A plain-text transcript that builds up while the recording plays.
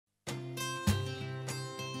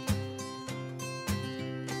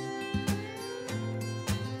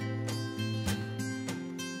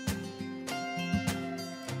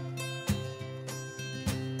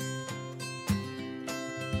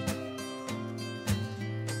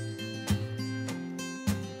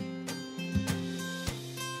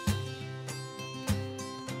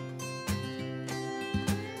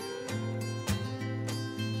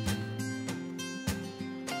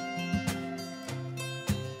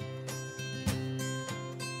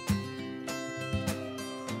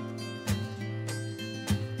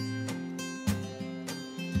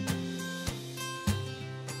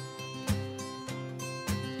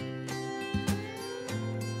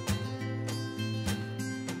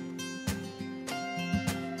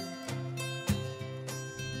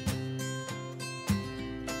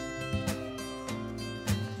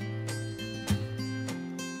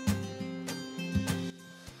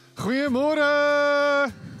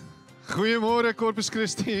Goeiemôre! Goeiemôre Corpus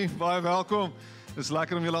Christi, baie welkom. Dit is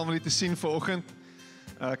lekker om julle almal hier te sien vanoggend.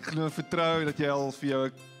 Ek glo en vertrou dat jy al vir jou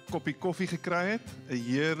 'n koppie koffie gekry het. 'n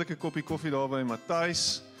Heerlike koppie koffie daar by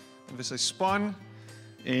Matthys en vir sy span.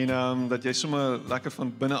 En dat jy sommer lekker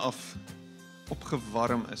van binne af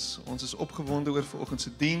opgewarm is. Ons is opgewonde oor vanoggend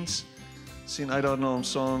se diens. Sien uit daarna om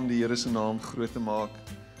saam die Here se naam groot te maak,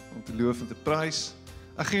 om te loof en te prys.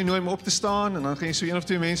 Ek gaan jou nooi om op te staan en dan gaan jy so een of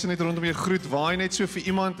twee mense net rondom jou groet. Waai net so vir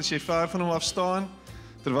iemand as jy ver van hom af staan,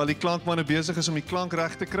 terwyl die klankmanne besig is om die klank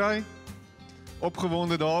reg te kry.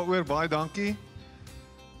 Opgewonde daaroor, baie dankie.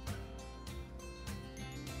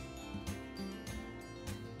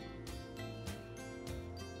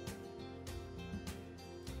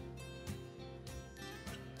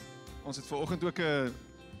 Ons het vanoggend ook 'n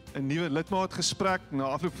nuwe lidmaatgesprek na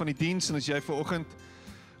afloop van die diens, en as jy vanoggend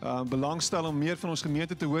belangstel om meer van ons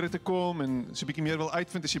gemeente te hore te kom en so 'n bietjie meer wil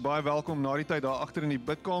uitvind, is jy baie welkom na die tyd daar agter in die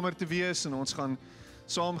bidkamer te wees, en ons gaan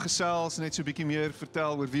saam gesels, net so 'n bietjie meer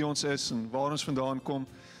vertel oor wie ons is en waar ons vandaan kom.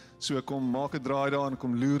 So kom, maak 'n draai daar en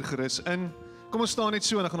kom loer gerus in. Kom ons staan net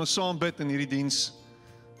so en dan gaan ons saam bid en hierdie diens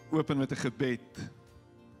open met 'n gebed.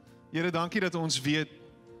 Here, dankie dat ons weet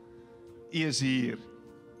U is hier.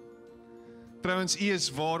 Trouwens, U is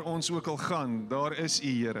waar ons ook al gaan, daar is U,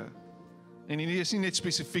 Here. En U is nie net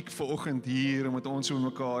spesifiek vanoggend hier omdat ons so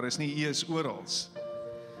mekaar is nie, U is oral.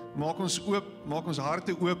 Maak ons oop, maak ons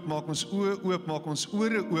harte oop, maak ons oë oop, maak ons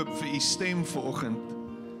ore oop vir U stem vanoggend.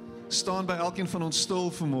 Staan by elkeen van ons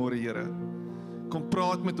stil vanmôre, Here. Kom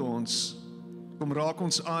praat met ons. Kom raak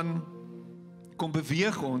ons aan. Kom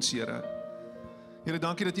beweeg ons, Here. Here,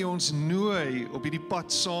 dankie dat U ons nooi op hierdie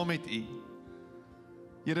pad saam met U.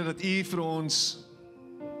 Here, dat U vir ons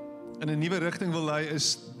in 'n nuwe rigting wil lei,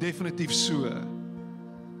 is definitief so.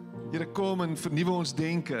 Here, kom en vernuwe ons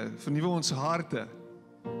denke, vernuwe ons harte.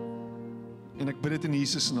 En ek bid dit in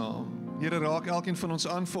Jesus naam. Here, raak elkeen van ons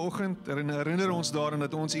aan vanoggend en herinner ons daaraan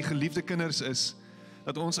dat ons U geliefde kinders is,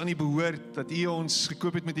 dat ons aan U behoort, dat U ons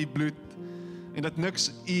gekoop het met U bloed en dat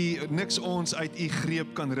niks ons uit U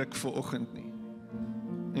greep kan ruk vanoggend nie.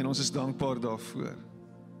 En ons is dankbaar daarvoor.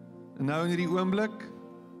 En nou in hierdie oomblik,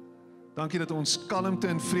 dankie dat ons kalmte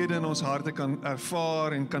en vrede in ons harte kan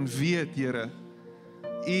ervaar en kan weet, Here,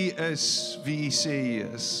 U is wie U sê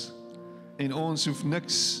U is. En ons hoef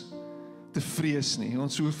niks te vrees nie.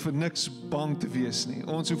 Ons hoef vir niks bang te wees nie.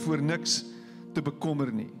 Ons hoef voor niks te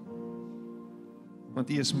bekommer nie. Want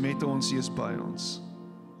U is met ons, U is by ons.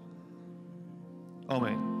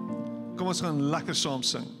 Amen. Kom ons gaan lekker saam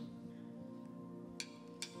sing.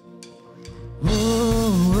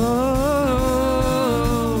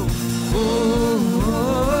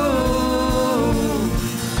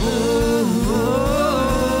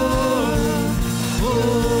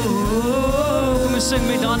 Sing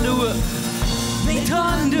met hande oop. Met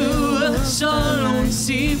hande oop sal ons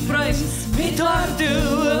U prys. Met harte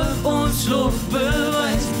oop ons lof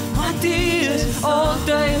bewys. Want U is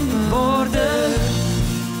altyd waardig.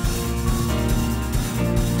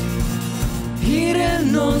 Hier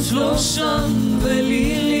in ons lossang wil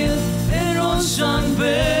U leef. En ons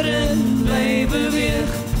aanbidding bly beweeg.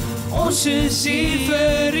 Ons is hier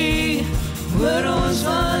vir U. Hoor ons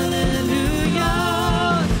halleluja.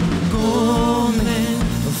 Kom en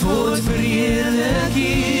voort verheerlik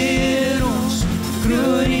hier ons,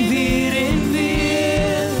 kroon U weer en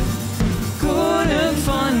weer, koning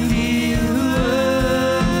van die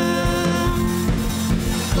eeuwe.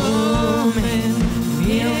 Kom en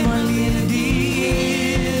neem alleen die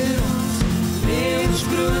eer ons,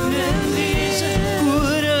 lewenskroon en wees,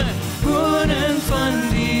 koning van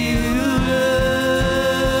die eeuwe.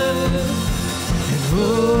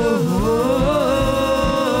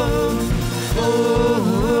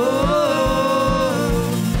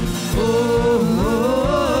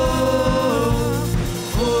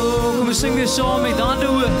 Sing weer saam met hande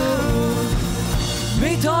hoog.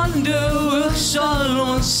 Met hande hoog sal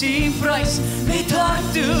ons U prys. Met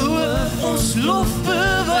harte hoog ons lof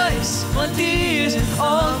bewys. Want U is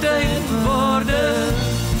altyd waardig.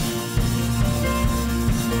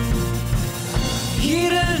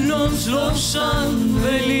 Hier in ons lofsang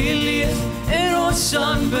wil U leef. En ons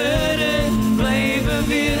aanbidding bly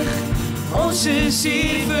beweeg. Ons is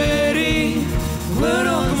hier vir U. Hoor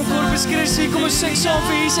ons, Corpus Christi, kom ons sing saam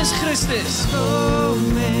vir Jesus Christus.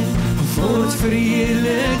 Kom en voort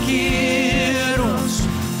verheerlik hier ons,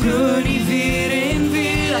 kroon U weer en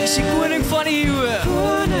weer. Ek sê koning van die eeuwe.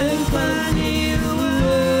 Koning van die eeuwe.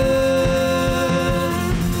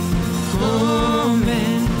 Kom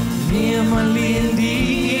en neem alleen die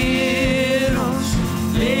eer ons,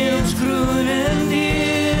 lê ons kroon en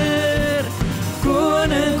neer.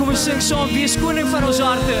 Koning, kom ons saam, wees koning van ons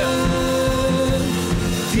harte.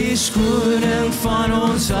 Wees koning van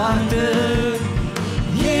ons harte.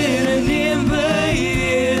 Here, neem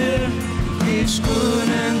beheer. Wees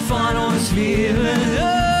koning van ons lewe.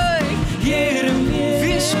 Here,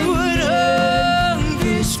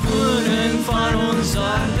 wees koning van ons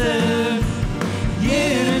harte.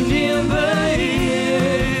 Here, neem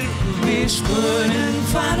beheer. Wees koning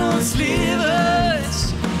van ons lewens.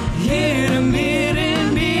 Here, meer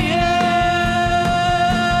en meer.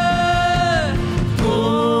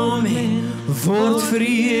 Kom en word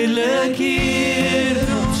verheerlik hier.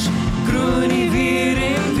 Ons kroon nie weer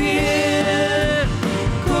en weer.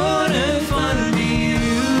 Koning van die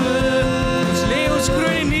eeuwe. Ons lê ons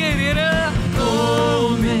kroon neer, Here.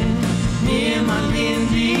 Kom en neem alleen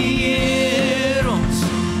die eer. Ons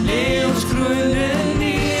lê ons kroon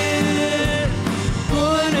neer.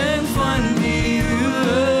 Koning van die eeuwe.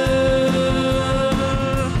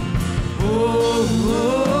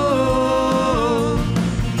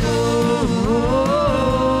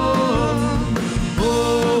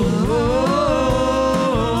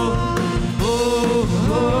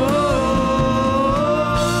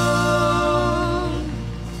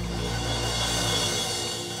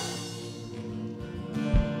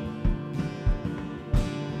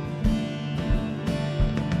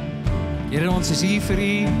 Here, ons is hier vir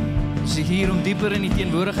U. Ons is hier om dieper in die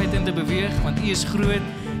teenwoordigheid in te beweeg, want U is groot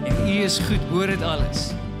en U is goed bo dit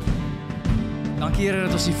alles. Dankie Here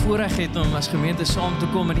dat ons die voorreg het om as gemeente saam te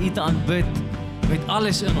kom en U te aanbid met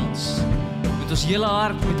alles in ons. Met ons hele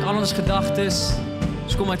hart, met al ons gedagtes.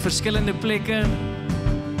 Ons kom uit verskillende plekke,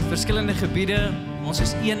 verskillende gebiede. Ons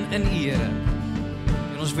is een in U, Here.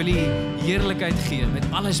 En ons wil U heerlikheid gee met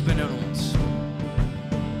alles binne ons.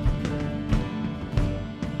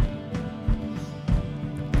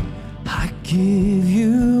 Give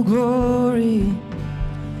you glory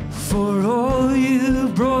for all you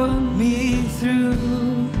brought me through.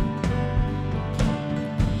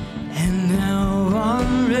 And now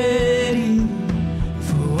I'm ready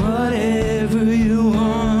for whatever you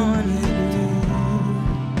want to do.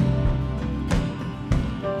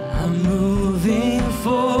 I'm moving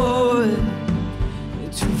forward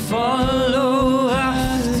to follow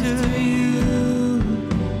after you.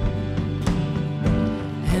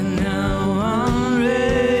 And now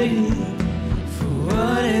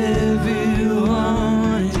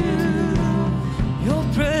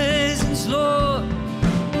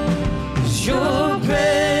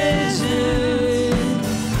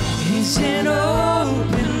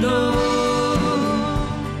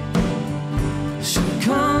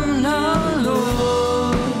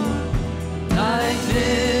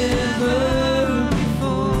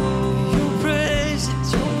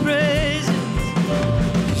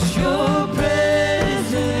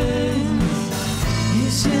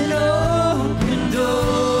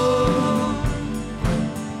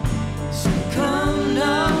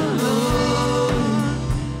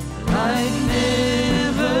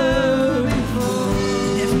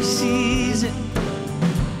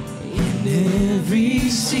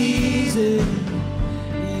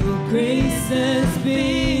grace has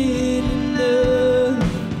been enough,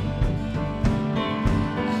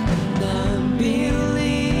 and I'm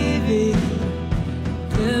believing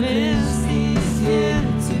the best is yet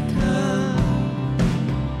to come.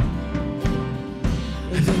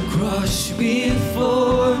 The cross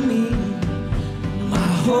before me, my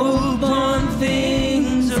hope on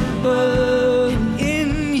things above.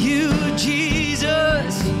 In you,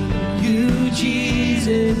 Jesus,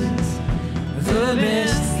 the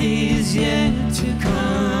best is yet to come.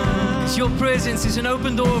 Your presence is an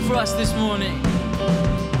open door for us this morning.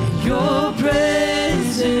 Your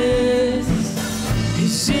presence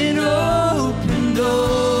is an open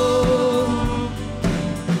door.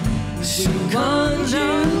 So come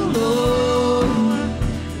down, Lord,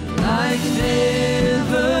 like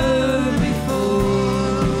never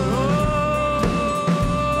before.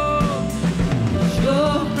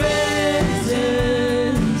 Your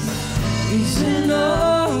presence is an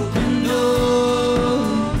open door.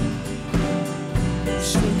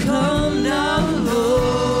 So come down,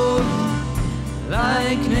 Lord,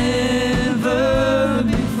 like never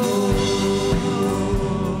before.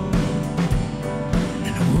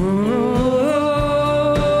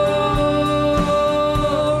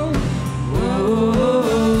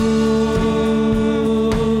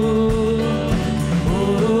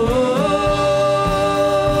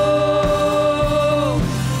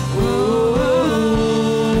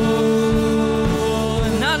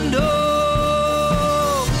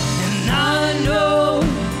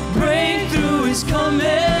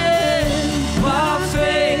 Coming by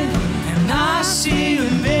faith, and I see a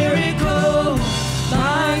miracle.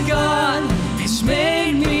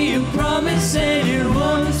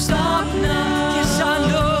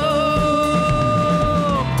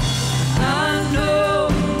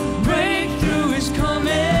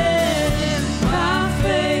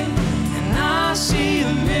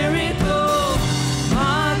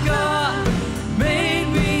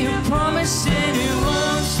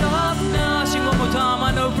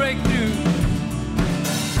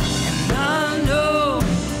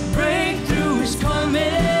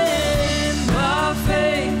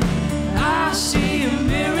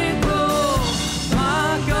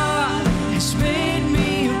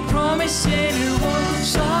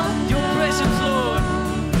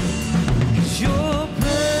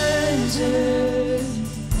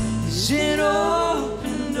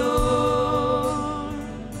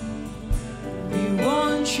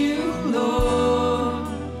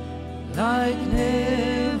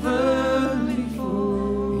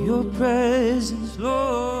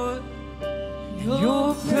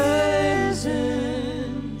 Your presence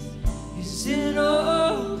is an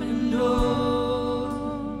open door.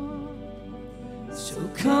 So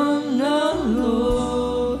come now,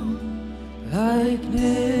 Lord, like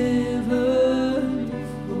never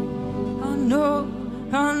before. I know,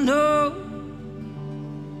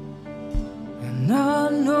 and I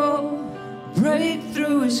know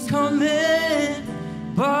breakthrough is coming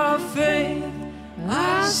by faith.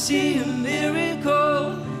 I see a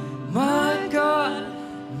miracle. My God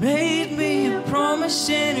made me a promise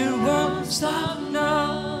and it won't stop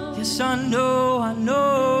now. Yes, I know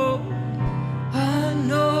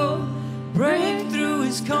breakthrough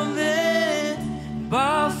is coming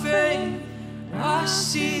by faith. I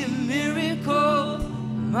see a miracle.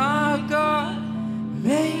 My God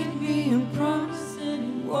made me a promise and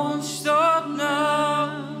it won't stop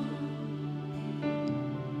now.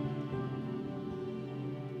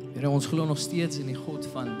 Here, ons glo nog steeds in die God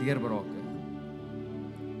van deurbrake.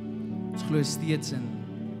 Ons glo steeds in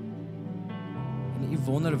u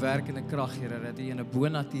wonderwerkende krag, Here, dat u in 'n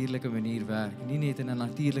bonatuurlike manier werk, nie net in 'n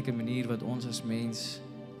natuurlike manier wat ons as mens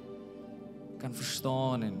kan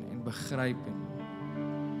verstaan en begryp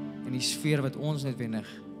en die sfeer wat ons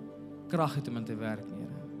noodwendig krag het om in te werk,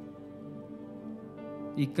 Here.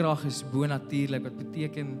 U krag is bonatuurlik, wat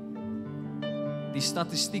beteken die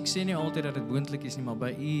statistiek sê nie altyd dat dit moontlik is nie, maar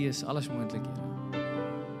by u is alles moontlik, Here.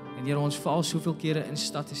 En Here, ons val soveel kere in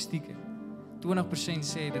statistieke. 20%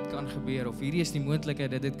 sê dit kan gebeur, of hierdie is die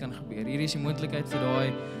moontlikheid dat dit kan gebeur. Hierdie is die moontlikheid vir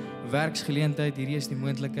daai werksgeleentheid, hierdie is die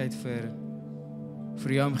moontlikheid vir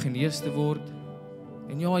jou om genees te word.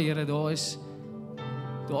 En ja, Here, daar is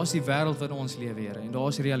die wêreld waarin ons lewe, Here, en daar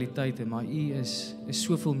is realiteite, maar u is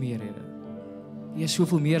soveel meer, Here. U is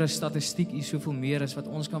soveel meer as statistiek, u is soveel meer as wat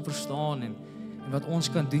ons kan verstaan en wat ons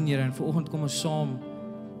kan doen, Here. En vanoggend kom ons saam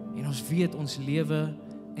en ons weet ons lewe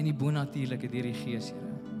in die bonatuurlike deur die Gees, Here.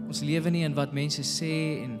 Ons lewe nie in wat mense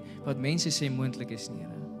sê en wat mense sê moontlik is nie,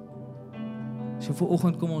 Here. So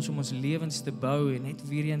vanoggend kom ons om ons lewens te bou en net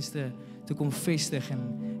weer eens te kom vestig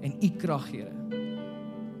in u krag, Here.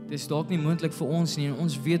 Dit is dalk nie moontlik vir ons nie en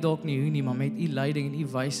ons weet dalk nie hoe nie, maar met u leiding en u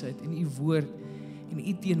wysheid en u woord en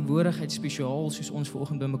u teenwoordigheid spesiaal soos ons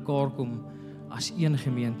vanoggend bymekaar kom as een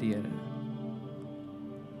gemeente, Here.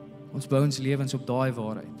 Ons bou ons lewens op daai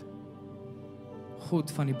waarheid.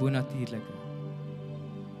 God van die bonatuurlike.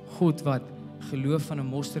 God wat geloof van 'n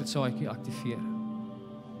mosterdsaadjie aktiveer.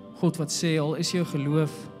 God wat sê, al is jou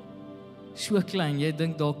geloof so klein, jy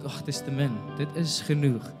dink dalk, ag, dis te min. Dit is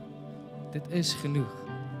genoeg. Dit is genoeg.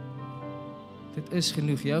 Dit is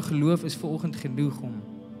genoeg. Jou geloof is vanoggend genoeg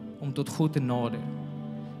om tot God te nader.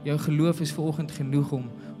 Jou geloof is vanoggend genoeg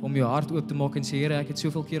om jou hart oop te maak en sê, Here, ek het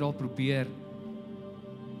soveel keer al probeer,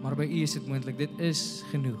 maar by u is dit moontlik. Dit is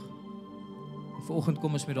genoeg. En vanoggend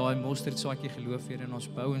kom ons met daai mosterdsaadjie geloof weer en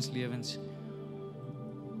ons bou ons lewens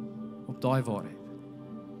op daai waarheid.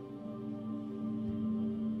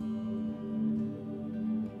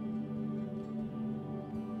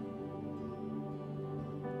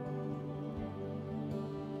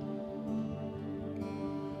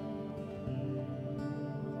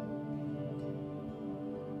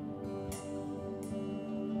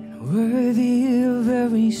 Worthy of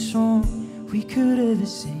every song we could ever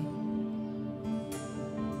sing,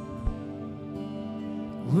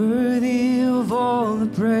 worthy of all the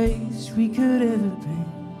praise we could ever bring,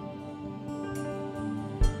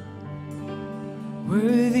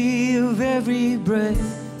 worthy of every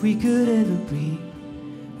breath we could ever breathe.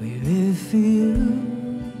 We live for you,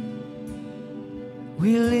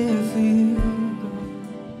 we live for you.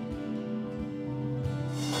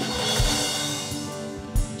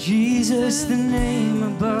 Jesus, the name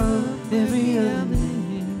above every other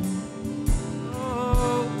name.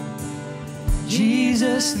 Oh,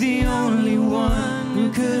 Jesus, the only one who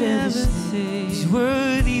could ever save. He's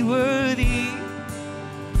worthy, worthy,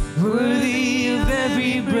 worthy of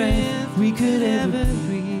every breath we could ever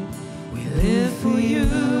breathe. We live for you,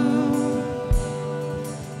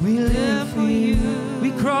 we live for you. We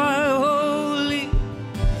cry, holy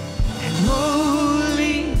and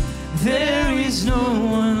holy, there is no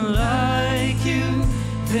one like you,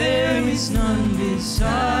 there is none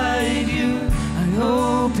beside you. I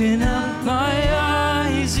open up my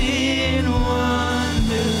eyes in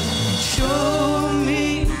wonder. Show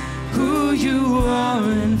me who you are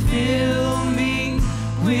and fill me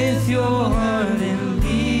with your heart and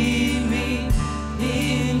lead me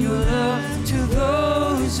in your love to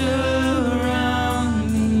those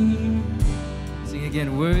around me. Sing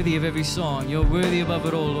again, worthy of every song. You're worthy above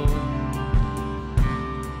it all, Lord.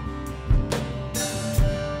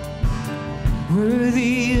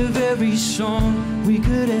 Worthy of every song we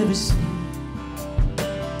could ever sing,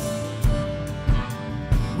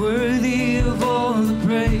 worthy of all the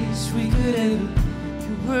praise we could ever.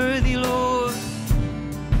 You're worthy, Lord,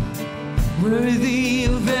 worthy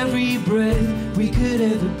of every breath we could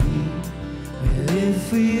ever be. We live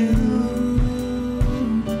for you,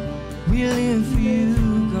 we live for you,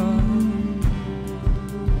 God.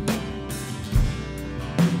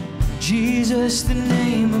 Jesus, the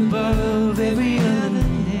name above every other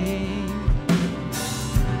name.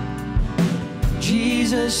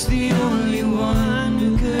 Jesus, the only one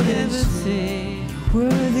who could ever say,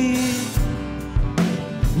 worthy,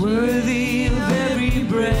 worthy of every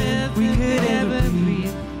breath we could ever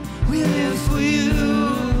breathe. We live for you,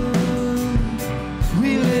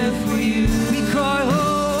 we live for you. We cry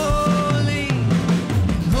holy,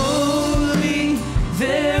 holy,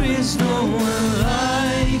 there is no one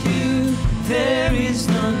like you, there is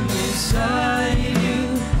none beside you.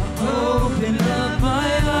 Open up my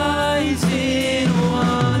eyes in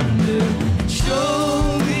wonder,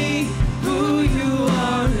 show me who you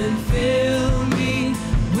are and fill me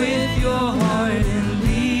with your heart and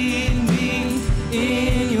lead me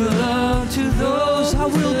in your love to those. I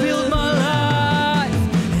will build my life,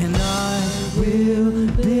 and I will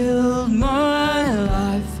build my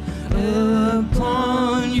life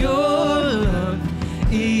upon your love.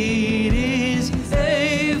 It is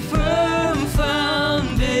a firm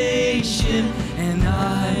foundation, and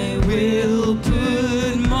I will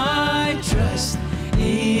put my trust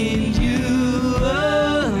in you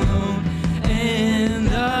alone, and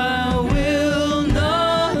I will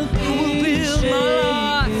not be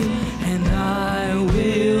shaken, and I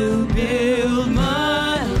will build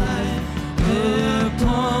my life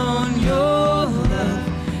upon your love.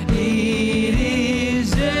 It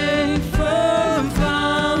is a firm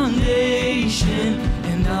foundation,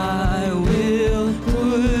 and I will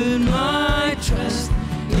put my trust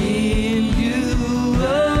in you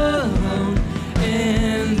alone,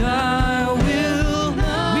 and I will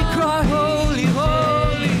not. We cry holy,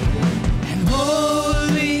 holy, and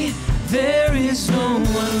holy, there is no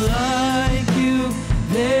one like you,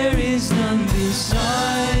 there is none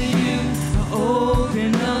beside you.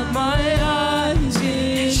 Open up my eyes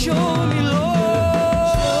and show me,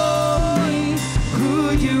 Lord, show me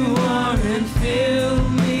who you are and fill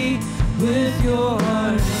me with your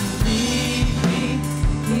heart and lead me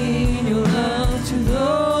in your love to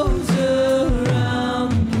those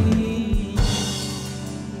around me.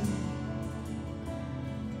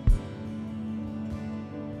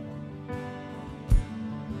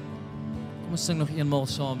 Kom ons sing nog eenmaal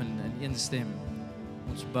saam in een stem.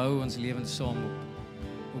 Ons bou ons lewens saam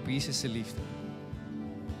op Jesus se liefde.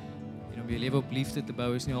 En om jou lewe op liefde te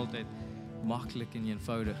bou is nie altyd maklik en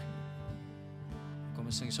eenvoudig nie. Kom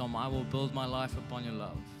ons sing saam. I will build my life upon your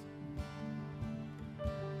love.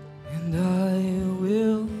 And I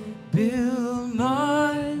will build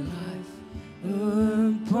my life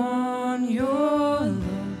upon your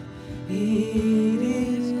love. It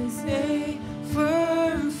is a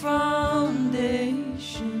firm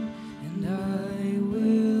foundation, and I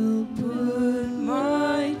will put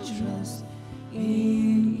my trust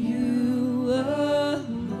in you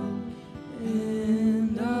alone,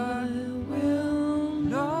 and I will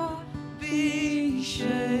not be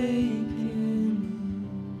shaken.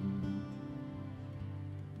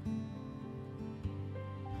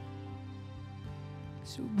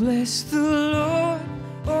 So bless the Lord,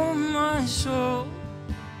 oh my soul,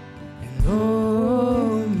 and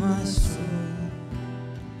oh my soul,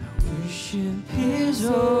 I worship His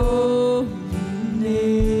holy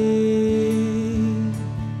name.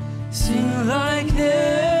 Sing like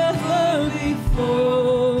never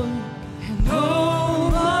before, and oh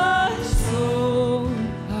my soul,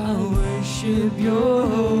 I worship your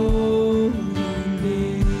holy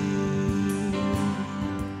name.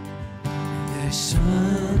 The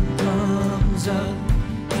sun comes up,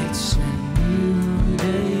 it's a new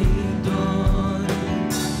day dawning.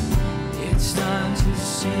 It's time to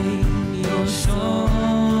sing your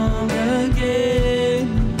song again.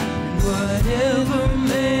 And whatever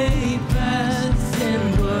may pass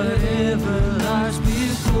and whatever lies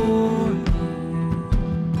before me,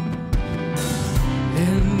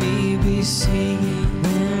 let me be singing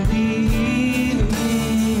when the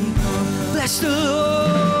evening comes. Bless the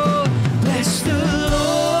Lord, bless the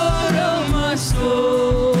Lord, oh my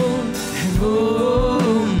soul, and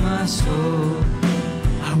oh my soul,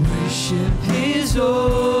 I worship His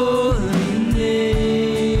holy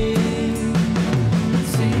name.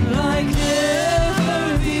 Sing like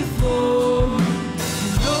never before,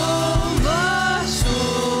 and oh my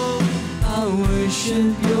soul, I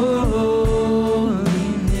worship your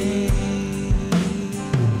holy name.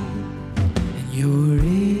 And you're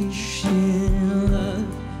rich in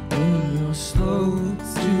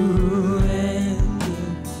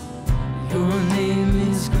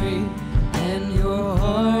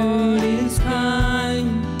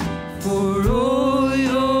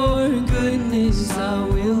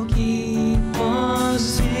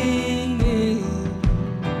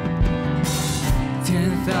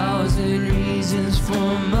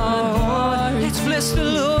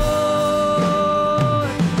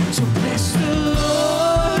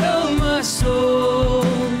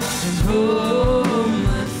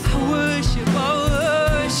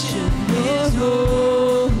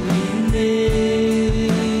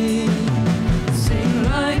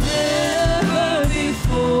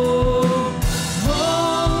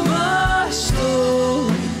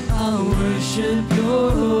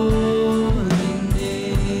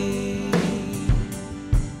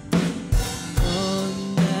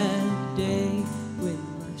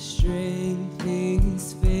strength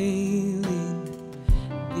is failing,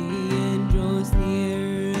 the end draws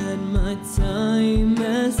near and my time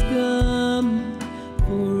has come.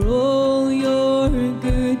 For all your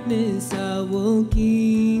goodness I will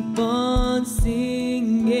keep on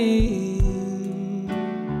singing.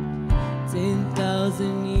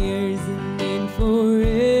 10,000 years and then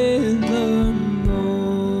forevermore.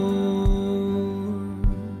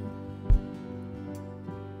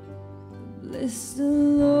 Bless the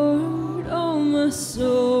Lord, oh my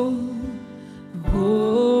soul,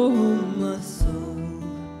 oh my soul.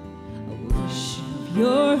 I worship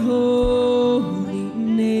your holy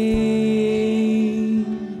name.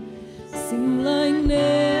 Sing like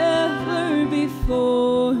never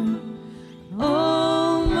before,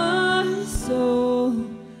 oh my soul.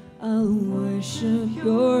 I'll worship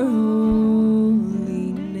your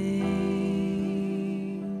holy name.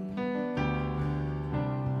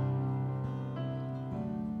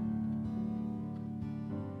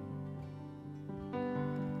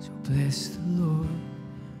 So bless the Lord,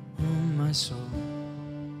 oh my soul,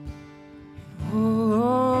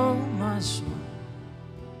 oh my soul.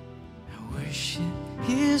 I worship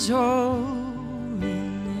His holy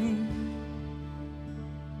name.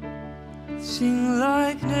 Sing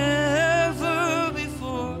like never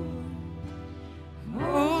before,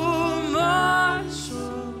 oh my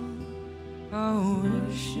soul. I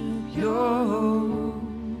worship your holy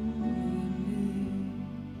name.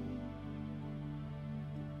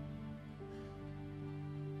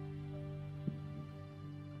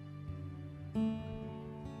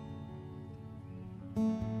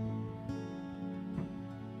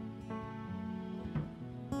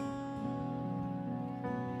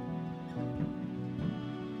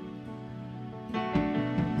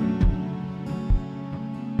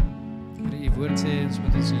 Here, U woord sê ons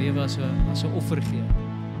moet ons lewe as 'n offer gee. 'n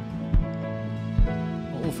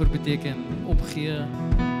Offer beteken opgee,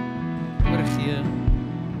 oorgee en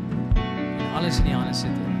alles in die hande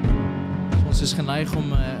sit. So ons is geneig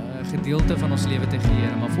om 'n gedeelte van ons lewe te gee,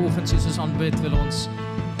 Here, maar volgens soos ons aanbid wil ons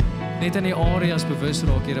net in die areas bewus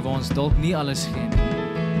raak, Here, waar ons dalk nie alles gee nie.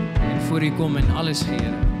 En voor U kom en alles gee,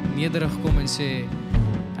 Here. Nederig kom en sê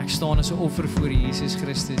ek staan as 'n offer voor U, Jesus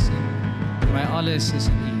Christus en my alles is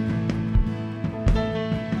in U.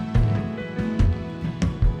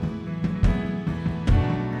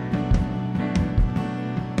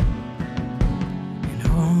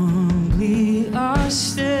 I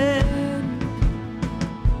stand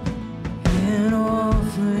in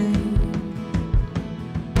offering,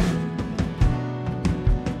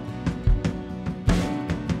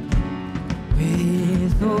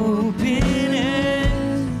 with open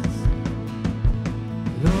hands,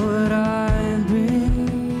 Lord, I bring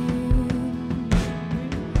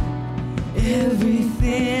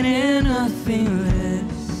everything and nothing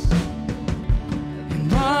less, and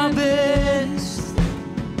my best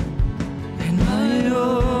and my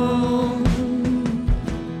own,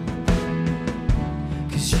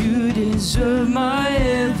 'cause you deserve my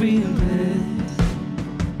every breath,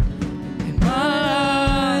 and my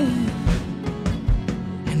life,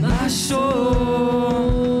 and my soul.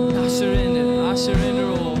 I surrender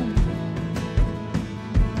all.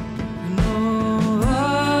 And oh,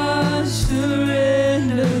 I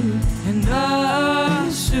surrender, and I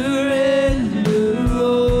surrender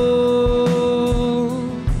all.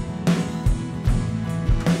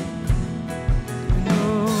 And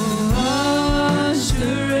oh, I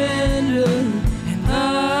surrender, and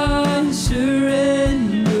I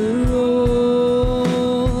surrender all.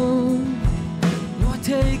 Lord,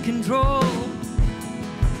 take control.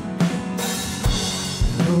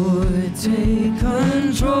 Lord, take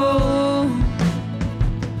control,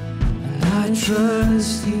 and I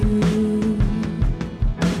trust you.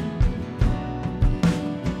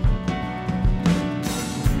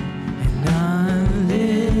 And I'm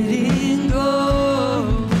letting go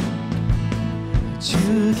to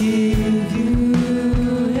give you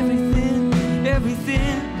everything,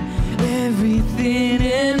 everything, everything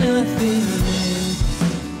and nothing less,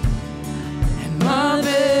 and my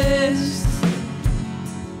best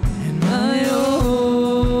and my own.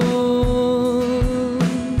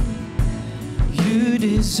 You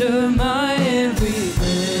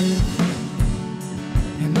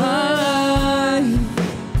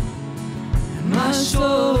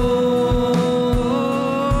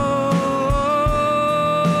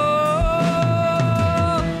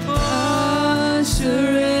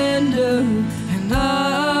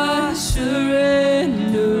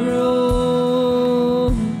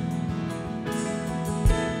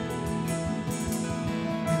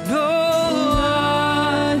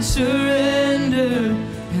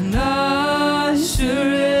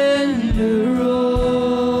surrender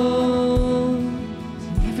all,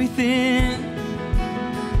 everything,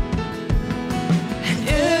 and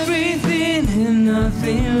everything and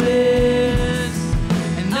nothing less.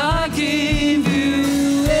 And I give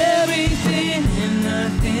you everything and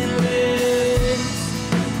nothing less.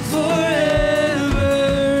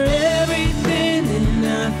 Forever, everything and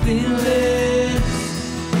nothing less.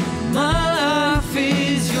 My life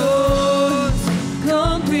is yours,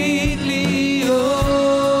 completely yours.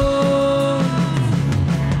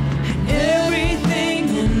 Everything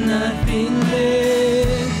and nothing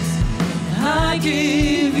less. I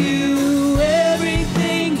give you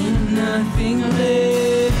everything and nothing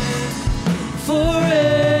less.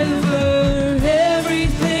 Forever,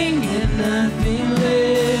 everything and nothing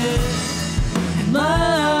less. And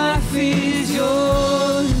my life is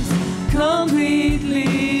yours,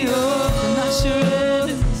 completely yours. And I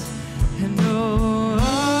surrender, and oh,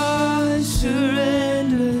 I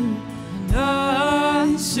surrender, and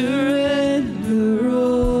I surrender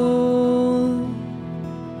all.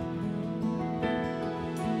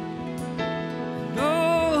 And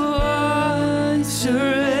oh, I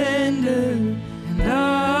surrender, and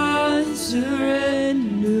I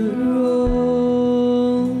surrender all.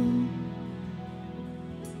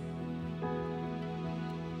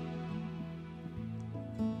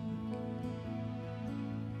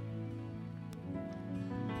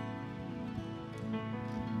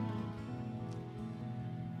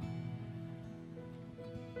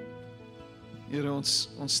 Here, ons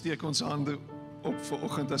steek ons hande op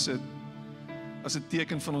vanoggend as 'n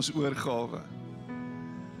teken van ons oorgawe.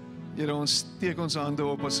 Here, ons steek ons hande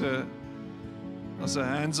op as 'n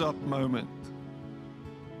hands up moment.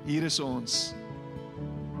 Hier is ons,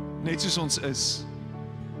 net soos ons is.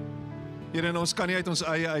 Here, en ons kan nie uit ons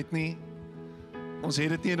eie uit nie. Ons het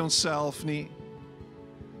dit nie in onsself nie.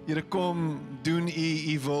 Here, kom, doen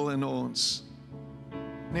u wil in ons.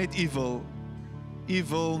 Net u wil. U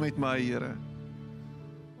wil met my, Here.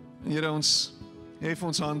 En Here, ons hef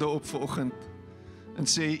ons hande op vanoggend en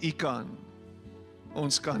sê, u kan.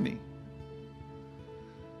 Ons kan nie.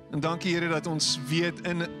 En dankie, Here, dat ons weet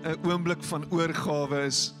in 'n oomblik van oorgawe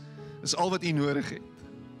is al wat u nodig het.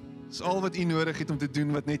 Is al wat u nodig het om te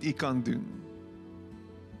doen wat net u kan doen.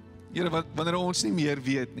 Here, wanneer ons nie meer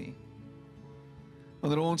weet nie.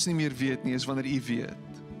 Wanneer ons nie meer weet nie, is wanneer u weet.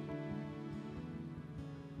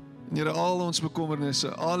 En Here, al ons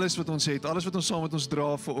bekommernisse, alles wat ons het, alles wat ons saam met ons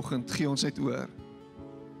dra vanoggend, gee ons net oor.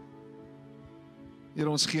 Here,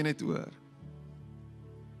 ons gee net oor.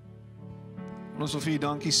 En ons wil vir u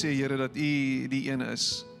dankie sê, Here, dat u die een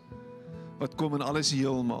is wat kom en alles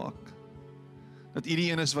heel maak. Dat u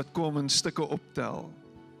die een is wat kom en stukke optel.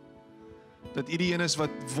 Dat u die een is wat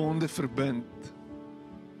wonde verbind.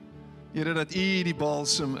 Here, dat u die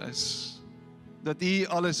balsem is. Dat u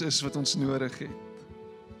alles is wat ons nodig het.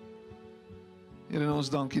 Here, en ons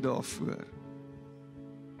dankie daarvoor.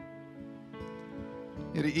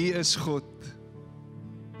 Here, u is God.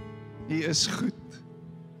 U is goed.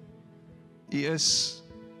 U is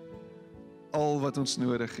al wat ons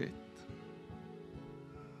nodig het.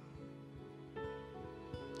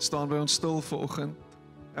 Staan by ons stil vanoggend,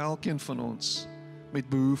 elkeen van ons met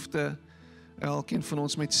behoefte, elkeen van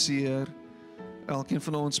ons met seer, elkeen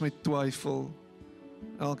van ons met twyfel,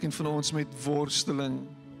 elkeen van ons met worsteling,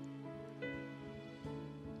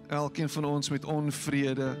 elkeen van ons met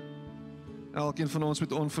onvrede, elkeen van ons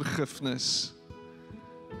met onvergifnis,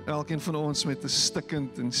 elkeen van ons met 'n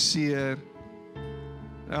stikkend en seer,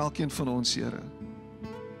 elkeen van ons, Here.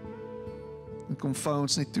 En kom vou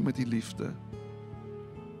ons net toe met die liefde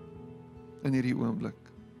in hierdie oomblik.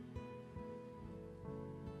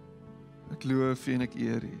 Ek loof en ek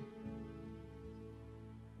eer U.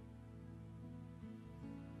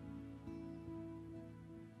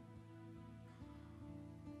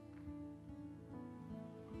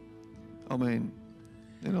 Amen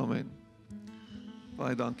en amen.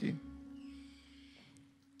 Baie dankie.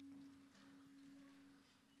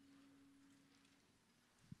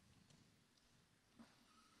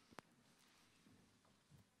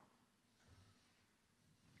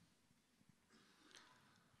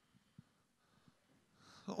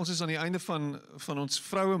 Ons is aan die einde van ons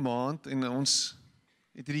vroue maand en ons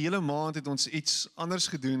het hierdie hele maand het ons iets anders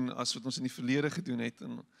gedoen as wat ons in die verlede gedoen het.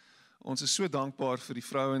 En ons is so dankbaar vir die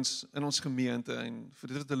vrouens in ons gemeente en vir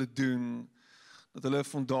dit wat hulle doen, dat hulle 'n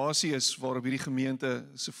fondasie is waarop hierdie gemeente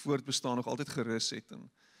se voortbestaan nog altyd gerus het. En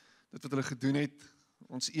dit wat hulle gedoen het,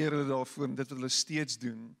 ons eer hulle daarvoor en dit wat hulle steeds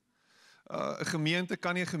doen. 'n Gemeente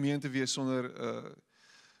kan nie 'n gemeente wees sonder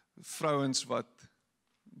vrouens wat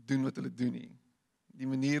doen wat hulle doen nie. Die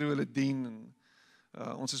manier hoe hulle dien en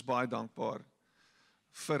ons is baie dankbaar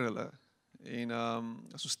vir hulle. En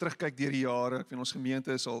as ons terugkyk deur die jare, ek weet ons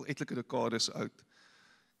gemeente is al etlike dekades oud,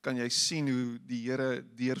 kan jy sien hoe die Here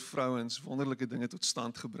deur vrouens wonderlike dinge tot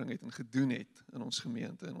stand gebring het en gedoen het in ons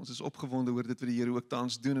gemeente. En ons is opgewonde oor dit wat die Here ook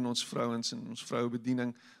tans doen in ons vrouens en ons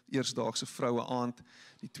vroubediening, eersdaagse vroue aand,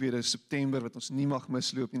 die 2 September wat ons nie mag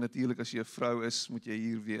misloop nie. Natuurlik as jy 'n vrou is, moet jy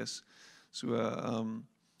hier wees. So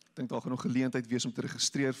ek dink daar gaan nog geleentheid wees om te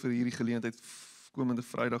registreer vir hierdie geleentheid komende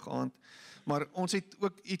Vrydag aand. Maar ons het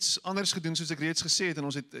ook iets anders gedoen soos ek reeds gesê het en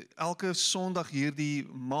ons het elke Sondag hierdie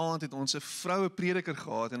maand het ons 'n vroue prediker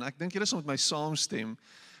gehad en ek dink julle sal met my saamstem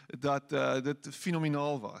dat dit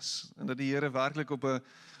fenomenaal was en dat die Here werklik op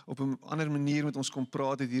 'n ander manier met ons kom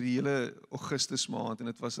praat het hierdie hele Augustus maand en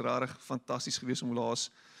dit was regtig fantasties geweest om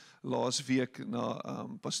laas week na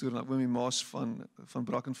pastoor Naomi Maas van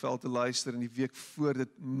Brackenfell te luister en die week voor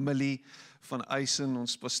dit Millie van Eisen,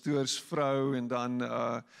 ons pastoorsvrou en dan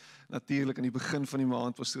natuurlik aan die begin van die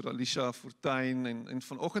maand pastoor Alicia Fortuin en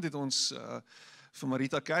vanoggend het ons vir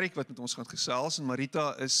Marita Kerk wat met ons gaan gesels en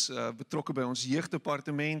Marita is betrokke by ons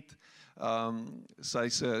jeugdepartement.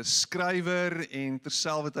 Sy's 'n skrywer en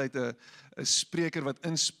terselfdertyd 'n spreker wat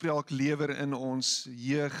inspraak lewer in ons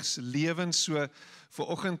jeug se lewens. So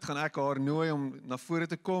vanoggend gaan ek haar nooi om na vore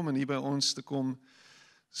te kom en hier by ons te kom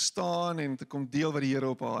staan en te kom deel wat die Here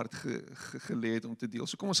op haar hart gelê het om te deel.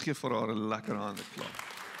 So kom ons gee vir haar 'n lekker hande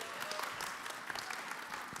klap.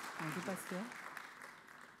 Dankie pastoor.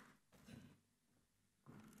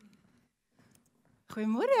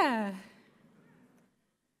 Goeiemôre.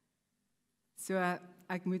 So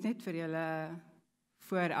ek moet net vir julle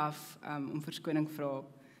vooraf om verskoning vra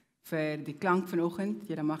vir die klank vanoggend.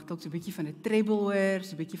 Julle mag dalk so 'n bietjie van 'n treble hoor,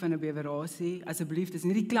 so 'n bietjie van 'n bewerasie. Asseblief, dis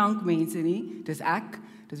nie die klankmense nie, dis ek.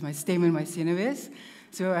 Dis my stem en my senuwees.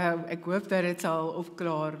 So ek hoop dat dit sal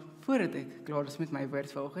opklaar voordat ek klaar is met my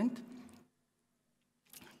woord vanoggend.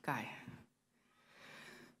 Okay.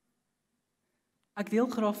 Ek deel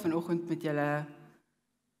graag vanoggend met julle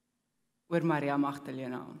oor Maria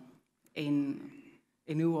Magdalena en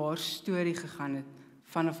hoe haar storie gegaan het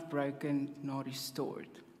vanaf broken na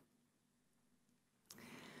restored.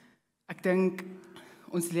 Ek dink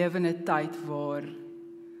ons lewe in 'n tyd waar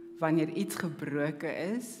wanneer iets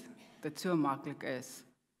gebroken is, dit so maklik is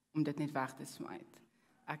om dit net weg te smyt.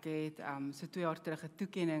 Ek het so 2 jaar terug 'n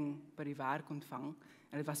toekenning by die werk ontvang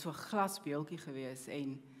en dit was so 'n glasbeeldjie gewees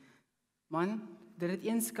en man, dit het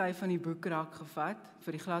een skyf van die boekrak gevat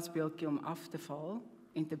vir die glasbeeldjie om af te val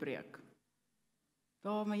en te breek.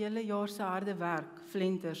 Daar my hele jaar se harde werk,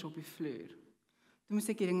 flenters op die vloer. Toe moes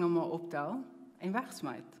ek die ding nou maar optel en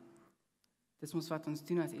wegsmyt. Dis mos wat ons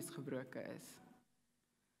doen as iets gebroken is.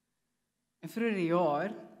 En vroeër die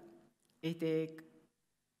jaar het ek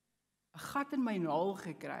 'n gat in my naal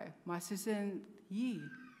gekry, maar soos in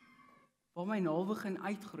hier, waar my naal begin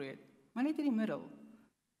uitgroei het, maar net in die middel.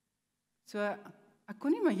 So, ek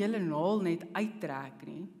kon nie my hele naal net uittrek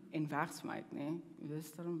nie en wegsmyt nie.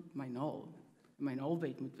 Dis dan my naal. My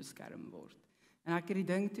naalbed moet beskerm word. En ek het die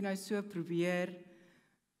ding toe nou so probeer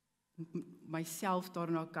myself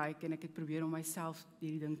daarna kyk en ek het probeer om myself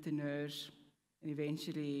hierdie ding te nurse en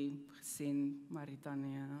eventually gesien, Marita,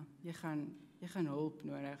 nee, jy gaan hulp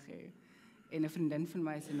nodig hê. En 'n vriendin van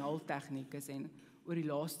my is 'n naaltegnikus en oor die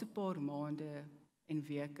laaste paar maande en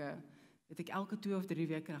weke het ek elke 2 of 3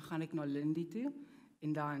 weke dan gaan ek na Lindy toe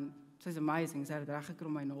en dan, sy's amazing, sy het reg gekry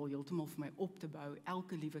om my naal heeltemal vir my op te bou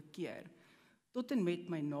elke liewe keer. Tot en met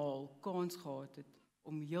my naal kans gehad het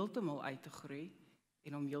om heeltemal uit te groei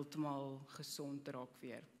en om heeltemal gesond te raak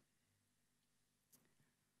weer.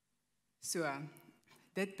 So,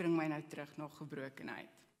 dit bring my nou terug na gebrokenheid.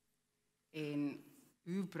 En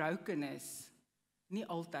hoe brokenis nie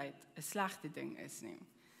altyd 'n slegte ding is nie.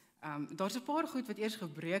 Daar's 'n paar goed wat eers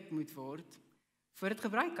gebreek moet word voordat dit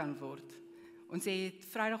gebruik kan word. Ons het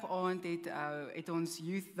Vrydag aand het ons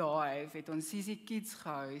Youth Dive, het ons CC Kids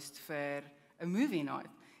gehost vir 'n movie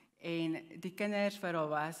night. En die kinders wat daar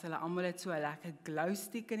was, hulle almal het so 'n lekker glow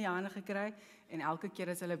stick in die hande gekry en elke keer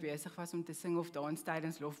as hulle besig was om te sing of dans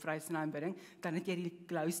tydens lofprys en aanbidding, dan het jy die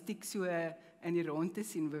glow stick so in die rondte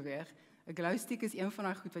sien beweeg. 'n Glow stick is een van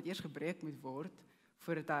daai goed wat eers gebreek moet word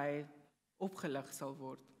voordat hy opgelig sal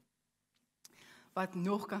word. Wat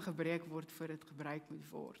nog kan gebreek word voordat dit gebruik moet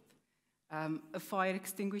word. 'n Fire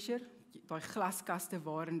extinguisher, daai glaskaste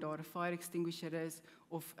waarin daar 'n fire extinguisher is,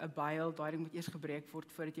 of 'n byl, daai ding moet eers gebreek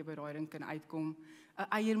word voordat jy by daai ding kan uitkom. 'n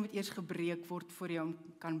Eier moet eers gebreek word voor jy hom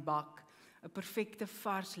kan bak. 'n Perfekte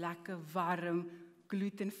vars, lekker warm,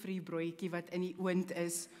 gluten-free broodjie wat in die oond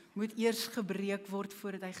is, moet eers gebreek word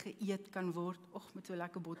voordat hy geëet kan word. Och, met so 'n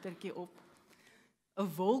lekker bottertjie op.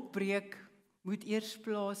 'n Wolkbreek moet eers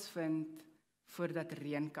plaasvind voordat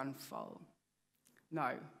reën kan val.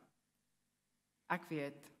 Nou, ek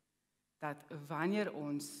weet dat wanneer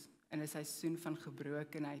ons in 'n seisoen van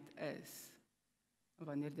gebrokenheid is,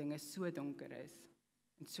 wanneer dinge so donker is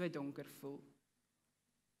en so donker voel,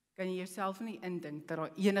 kan jy jouself nie indink dat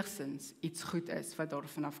daar enigstens iets goed is wat daar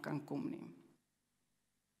vanaf kan kom nie.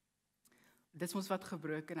 Dis mos wat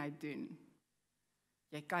gebrokenheid doen.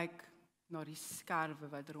 Jy kyk na die skerwe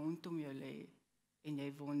wat rondom jou lê en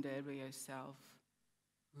jy wonder by jouself,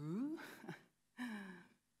 hoe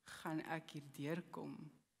gaan ek hier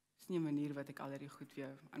deurkom? Dis nie 'n manier wat ek al hierdie goed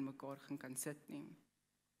weer aan mekaar kan sit nie.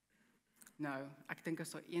 Nou, ek dink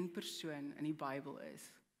as daar een persoon in die Bybel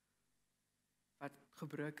is wat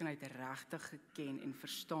gebrokenheid regtig geken en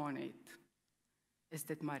verstaan het, is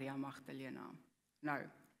dit Maria Magdalena. Nou,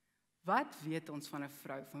 wat weet ons van 'n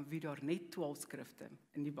vrou van wie daar net 12 skrifte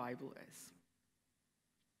in die Bybel is?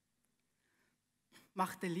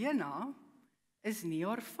 Magdalena is nie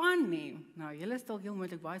haar van nie. Nou, julle is dalk heel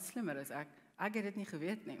moontlik baie slimmer as ek. Ek het dit nie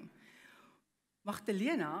geweet nie.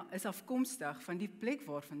 Magdalena is afkomstig van die plek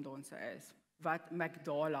waarvandaan sy is, wat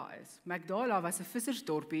Magdala is. Magdala was 'n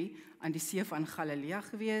vissersdorpie aan die see van Galilea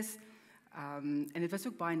gewees, en dit was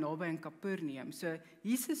ook baie naby aan Kapernaum. So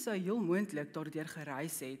Jesus sou heel moontlik daardeur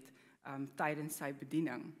gereis het tydens sy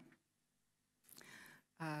bediening.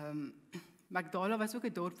 Magdala was ook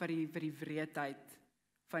 'n dorp wat die wreedheid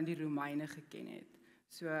van die Romeine geken het.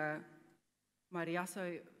 So Maria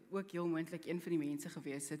sou ook heel moontlik een van die mense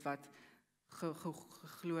gewees het wat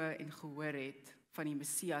geglo en gehoor het van die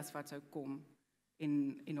Messias wat sou kom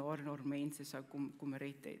en haar mense sou kom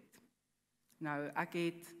red het. Nou, ek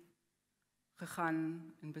het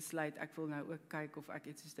gegaan en besluit, ek wil nou ook kyk of ek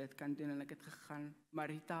iets soos dit kan doen, en ek het gegaan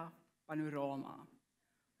Marita Panorama.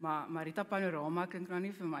 Maar Marita Panorama klink nou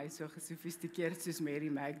nie vir my so gesofistikeerd soos Mary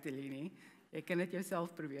Magdalene nie. Jy kan dit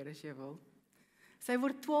jouself probeer as jy wil. Sy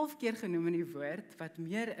word 12 keer genoem in die woord, wat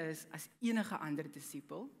meer is as enige ander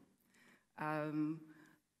disipel.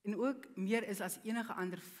 En ook meer is as enige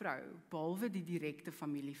ander vrou, behalwe die direkte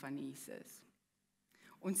familie van Jesus.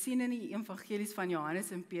 Ons sien in die evangelies van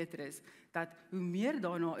Johannes en Petrus, dat hoe meer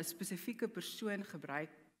daarna 'n spesifieke persoon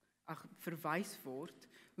verwys word,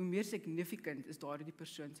 hoe meer significant is daardie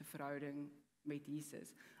persoon se verhouding met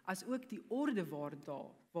Jesus. As ook die orde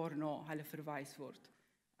waarna hulle verwys word.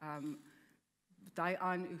 Dui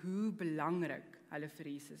aan hoe belangrik hulle vir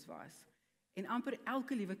Jesus was. En amper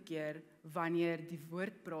elke liewe keer wanneer die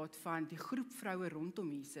woord praat van die groep vroue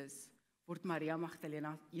rondom Jesus, word Maria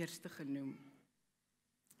Magdalena eerste genoem.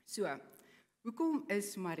 So, hoekom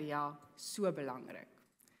is Maria so belangrik?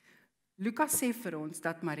 Lukas sê vir ons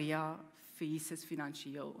dat Maria vir Jesus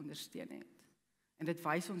finansiëel ondersteun het. En dit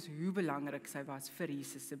wys ons hoe belangrik sy was vir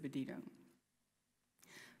Jesus se bediening.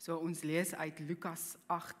 So ons lees uit Lukas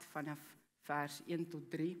 8 vanaf vers 1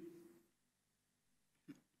 tot 3.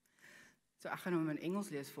 So ek gaan hom in Engels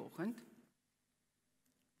lees vanoggend.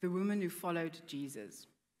 The woman who followed Jesus.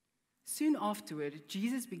 Soon afterward,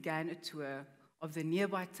 Jesus began a tour of the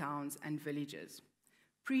nearby towns and villages,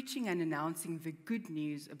 preaching and announcing the good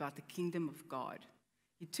news about the kingdom of God.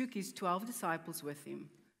 He took his 12 disciples with him,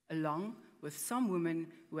 along with some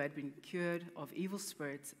women who had been cured of evil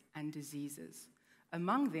spirits and diseases.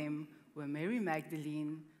 Among them were Mary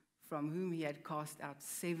Magdalene, from whom he had cast out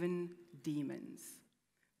 7 demons,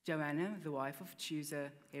 Joanna, the wife of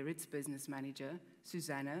Chusa, Herod's business manager,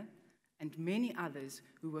 Susanna, and many others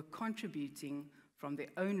who were contributing from their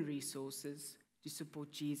own resources to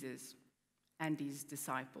support Jesus and his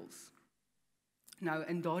disciples. Nou,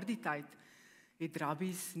 in daardie tyd het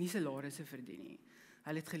rabbies nie salarisse verdien nie.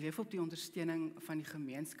 Hulle het geleef op die ondersteuning van die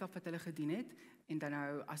gemeenskap wat hulle gedien het, en dan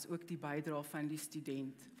nou as ook die bydrae van die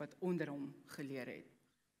student wat onder hom geleer het.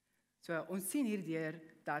 So, ons sien hierdeur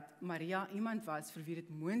dat Maria iemand was vir wie dit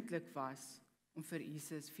moontlik was om vir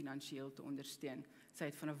Jesus finansiëel te ondersteun. Sy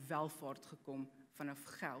het vanaf welvaart gekom, vanaf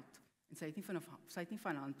geld, en sy het nie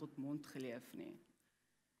van hand tot mond geleef nie.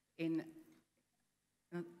 En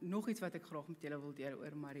nog iets wat ek graag met julle wil deel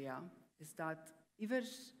oor Maria, is dat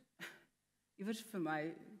iewers vir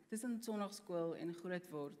my, tussen sonnaarskool en groot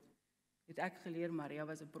word, het ek geleer Maria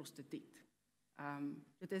was 'n prostituut.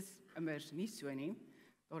 Dit is immers nie so nie.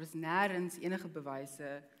 Daar is nêrens enige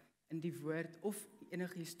bewyse in die woord of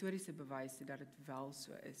enige historiese bewyse dat dit wel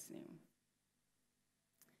so is nie.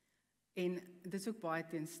 En dit is ook baie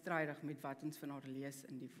teenstrydig met wat ons van haar lees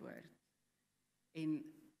in die woord. En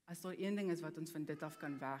as daar een ding is wat ons van dit af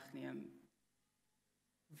kan wegneem,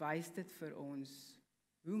 wys dit vir ons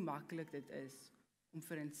hoe maklik dit is om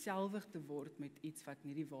vereenselwig te word met iets wat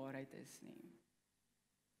nie die waarheid is nie.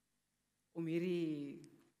 Om hierdie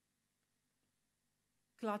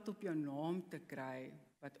klad op jou naam te kry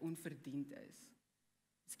wat onverdiend is.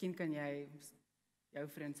 Miskien kan jy jou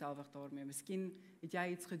vereenselwig daarmee. Miskien het jy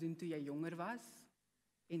iets gedoen toe jy jonger was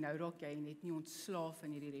en nou raak jy net nie ontslaaf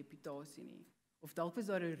van hierdie reputasie nie. Of dalk was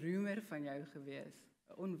daar 'n rumor van jou gewees,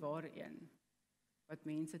 'n onware een, wat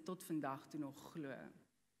mense tot vandag toe nog glo.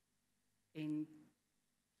 En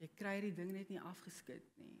jy kry die ding net nie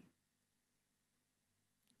afgeskit nie.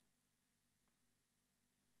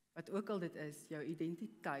 Wat ook al dit is, jou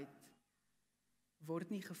identiteit word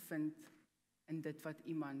nie gevind in dit wat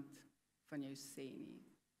iemand van jou sê nie.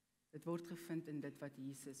 Dit word gevind in dit wat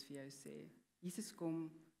Jesus vir jou sê. Jesus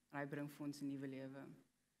kom en hy bring vir ons 'n nuwe lewe.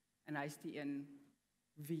 En hy is die een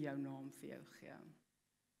wie jou naam vir jou gee.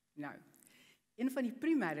 Nou, een van die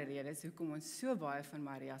primêre redes hoekom ons so baie van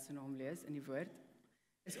Maria se naam lees in die woord,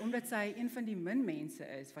 is omdat sy een van die min mense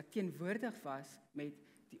is wat teenwoordig was met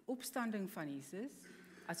die opstanding van Jesus,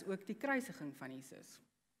 as ook die kruisiging van Jesus.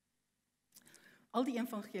 Al die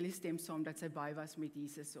evangelies stem saam dat sy by was met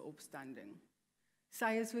Jesus se opstanding.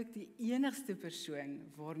 Sy is ook die enigste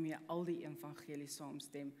persoon waarmee al die evangelies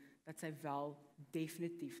saamstem, dat sy wel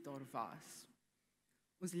definitief daar was.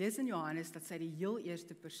 Ons lees in Johannes dat sy die heel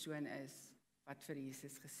eerste persoon is wat vir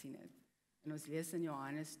Jesus gesien het. En ons lees in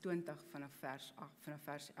Johannes 20 vanaf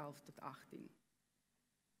vers 11 tot 18.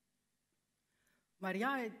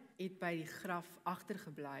 Maria het by die graf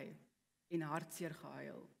agtergebly en hartseer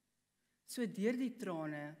gehuil. So deur die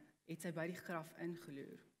trane het sy by die graf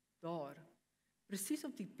ingeloer. Daar, presies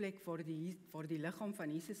op die plek waar die liggaam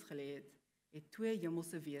van Jesus gelê het 2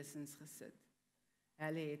 hemelse wesens gesit.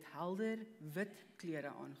 Hulle het helder wit klere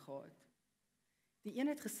aangehad. Die een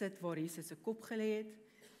het gesit waar Jesus se kop gelê het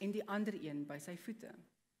en die ander een by sy voete.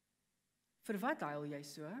 "Vir wat huil jy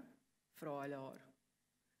so?" vra hulle haar.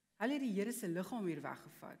 "Hulle het die Here se liggaam hier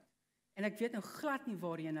weggevat en ek weet nou glad nie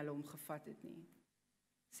waarheen hulle hom gevat het nie,"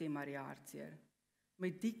 sê Maria hartseer.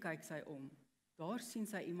 Met die kyk sy om. Daar sien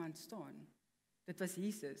sy iemand staan. Dit was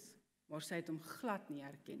Jesus, maar sy het hom glad nie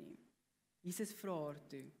herken nie. Jesus vra haar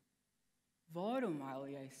toe, "Waarom huil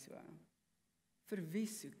jy so? Vir wie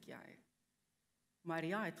soek jy?"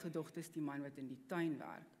 Maria het gedog dis die man wat in die tuin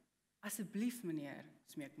werk. "Asseblief meneer,"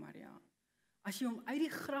 smeek Maria, "as jy hom uit die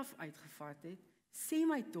graf uitgevat het, sê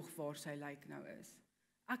my tog waar sy lijk nou is.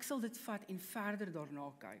 Ek sal dit vat en verder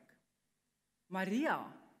daarna kyk."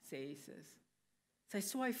 "Maria," sê Jesus. Sy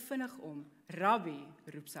swaai vinnig om. "Rabbi,"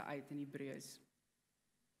 roep sy uit in Hebreëus.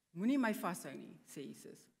 "Moenie my vashou nie," sê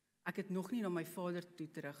Jesus. "Ek het nog nie na my vader toe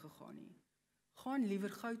teruggegaan nie. Gaan liewer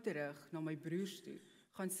gou terug na my broers toe.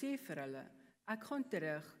 Gaan sê vir hulle, ek gaan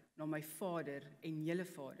terug na my vader en julle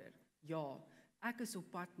vader. Ja, ek is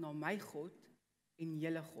op pad na my God en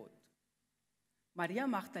julle God." Maria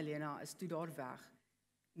Magdalena is toe daar weg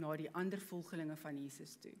na die ander volgelinge van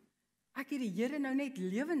Jesus toe. "Ek het die Here nou net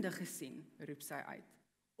lewendig gesien," roep sy uit.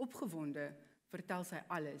 Opgewonde vertel sy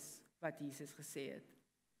alles wat Jesus gesê het.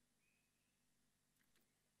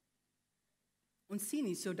 Ons sien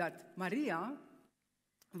hier sodat Maria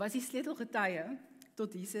was die sleutelgetuie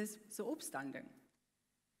tot Jesus se opstanding.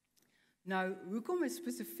 Nou, hoekom is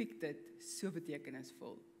spesifiek dit so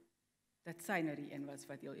betekenisvol? Dat sy nou die een was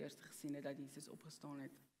wat heel eers gesien het dat Jesus opgestaan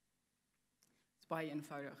het. Dit is baie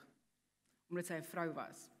eenvoudig. Omdat sy 'n vrou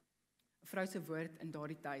was. 'n Vrou se woord in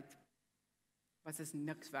daardie tyd was as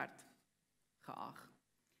niks werd geag.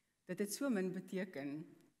 Dit het so min beteken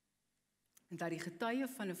dat die getuie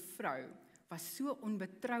van 'n vrou was so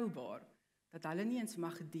onbetroubaar dat hulle nie eens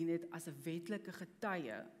mag gedien het as 'n wetlike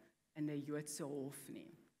getuie in 'n Joodse hof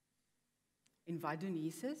nie. En wat doen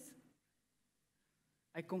Jesus?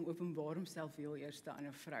 Hy kom openbaar homself heel eers aan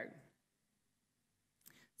 'n vrou.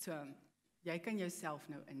 So, jy kan jouself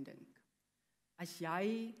nou indink. As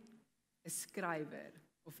jy 'n skrywer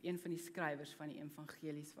of een van die skrywers van die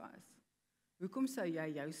evangelies was, hoekom sou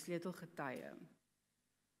jy jou sleutelgetuie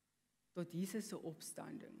tot Jesus se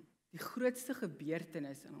opstanding, die grootste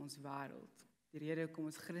gebeurtenis in ons wêreld, die rede hoekom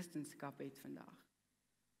ons Christendom het vandag,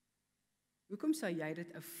 hoekom sou jy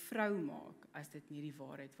dit 'n vrou maak as dit nie die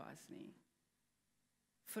waarheid was nie?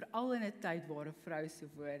 Veral in 'n tyd waar 'n vrou se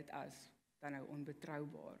woord as dan nou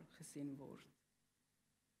onbetroubaar gesien word.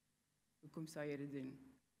 Hoekom sou jy dit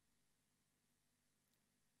doen?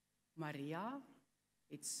 Maria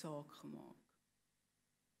het saak gemaak.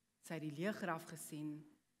 Sy het die leë graf gesien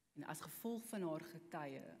en as gevolg van haar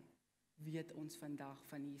getuie weet ons vandag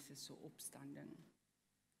van Jesus se opstanding.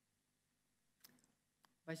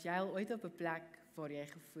 Was jy al ooit op 'n plek waar jy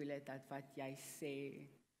gevoel het dat wat jy sê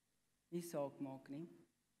nie saak maak nie?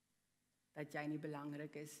 Dat jy nie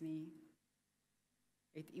belangrik is nie?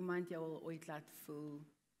 Het iemand jou al ooit laat voel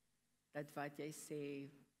dat wat jy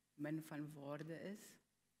sê min van waarde is?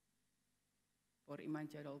 waar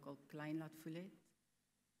iemand jou dalk al klein laat voel het.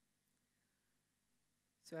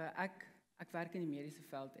 So ek werk in die mediese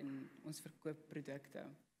veld en ons verkoop produkte.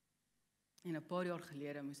 En 'n paar jaar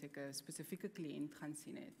gelede moes ek 'n spesifieke kliënt gaan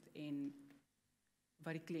sien het en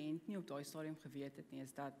wat die kliënt nie op daai stadium geweet het nie,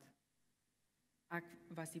 is dat ek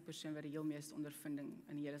was die persoon wat die heel meeste ondervinding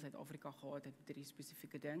in die hele Suid-Afrika gehad het met hierdie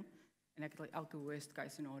spesifieke ding en ek het al elke worst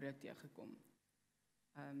case scenario teëgekom.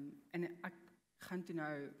 En ek gaan toe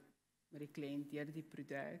nou met die kliënt deur die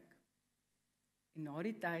produk en na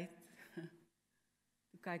die tyd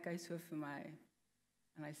toe kyk hy so vir my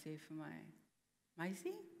en hy sê vir my,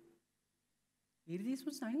 meisie, hierdie is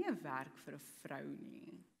mos nou nie 'n werk vir 'n vrou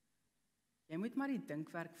nie. Jy moet maar die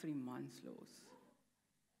dinkwerk vir die mans los.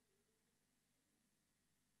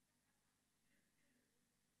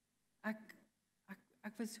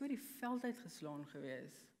 Ek was so die veld uitgeslaan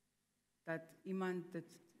gewees dat iemand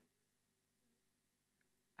dit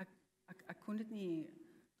ek kon dit nie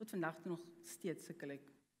tot vandag toe nog steeds sukkel ek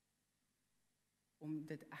om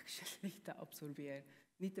dit actually te absorbeer.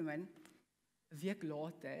 Nietemin 'n week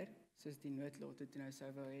later, soos die noodlot toe nou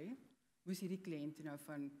sou wou hê, moes hierdie kliënt nou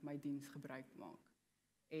van my diens gebruik maak.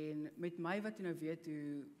 En met my wat nou weet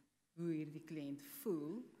hoe hierdie kliënt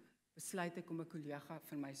voel, besluit ek om 'n kollega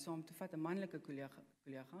van my saam te vat, 'n manlike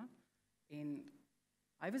kollega, en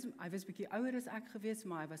hy was bietjie ouer as ek gewees,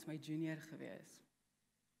 maar hy was my junior gewees.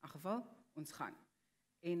 In geval, ons gaan.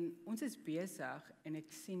 En ons is besig en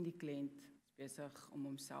ek sien die kliënt is besig om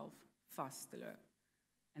homself vas te loop.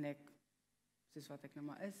 En ek, soos wat ek nou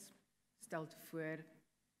maar is, stel te voor,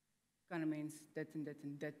 kan 'n mens dit en dit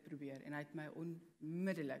en dit probeer. En hy het my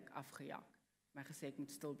onmiddellik afgejak. My gesê ek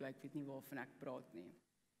moet stil bly, ek weet nie waarvan ek praat nie.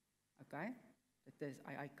 Okay, dit is,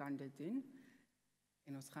 hy kan dit doen.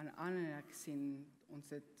 En ons gaan aan en ek sien, ons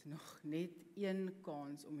het nog net een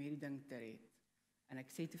kans om hierdie ding te red. En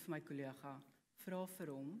ek sê toe vir my kollega, vra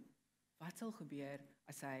vir hom, wat sal gebeur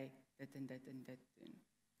as hy dit en dit en dit doen?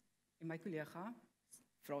 En my kollega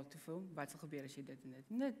vra toe vir hom, wat sal gebeur as jy dit en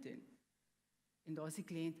dit en dit doen? En daar is die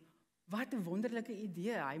kliënt, wat 'n wonderlike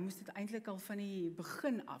idee, hy moes dit eintlik al van die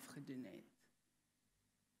begin af gedoen het.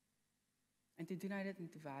 En toe doen hy dit en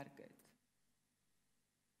toe werk het.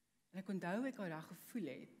 En ek onthou ek al daai gevoel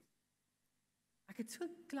het. Ek het so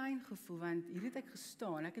klein gevoel, want hier het ek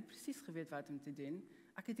gestaan, ek het presies geweet wat om te doen.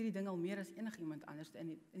 Ek het hierdie ding al meer as enigiemand anders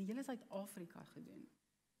in die hele Suid-Afrika gedoen.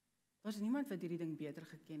 Daar's niemand wat hierdie ding beter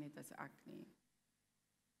geken het as ek nie.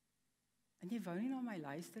 En jy wou nie na my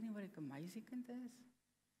luister nie, waar ek 'n meisiekind is.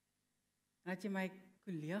 En dat jy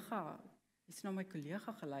na my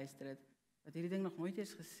kollega geluister het, wat hierdie ding nog nooit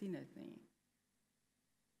eens gesien het nie.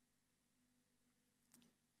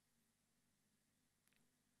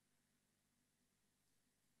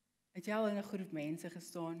 Het jy al in 'n groep mense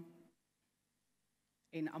gestaan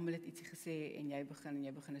en almal het ietsie gesê en jy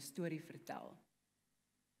begin 'n storie vertel.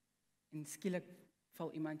 En skielik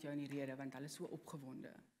val iemand jou in die rede want hulle is so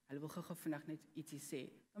opgewonde. Hulle wil gou vinnig net ietsie sê.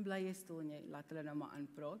 Dan bly jy stil en jy laat hulle nou maar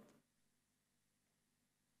aanpraat.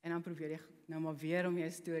 En dan probeer jy nou maar weer om jou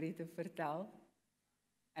storie te vertel.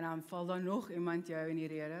 En dan val daar nog iemand jou in die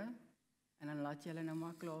rede en dan laat jy hulle nou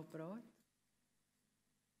maar klaar praat.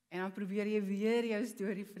 En dan probeer jy weer jou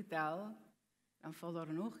storie vertel, dan val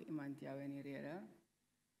daar nog iemand jou in die rede.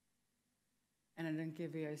 En dan dink jy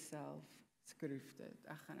vir jouself, skroef dit,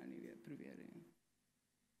 ek gaan nou nie weer probeer nie.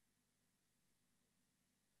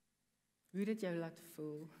 Hoe het dit jou laat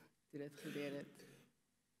voel, toe dit gebeur het?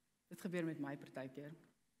 Dit gebeur met my partykeer.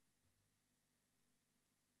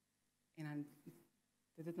 En dan,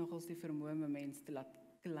 dit het nogals die vermoë om 'n mens te laat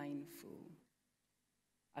klein voel.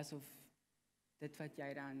 Asof dit wat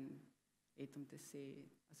jy dan het om te sê,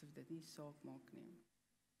 asof dit nie saak maak nie.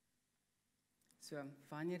 So,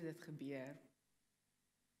 wanneer dit gebeur,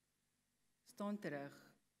 staan terug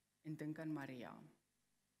en dink aan Maria.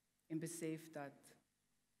 En besef dat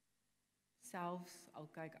selfs al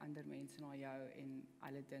kyk ander mense na jou en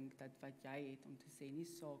hulle dink dat wat jy het om te sê nie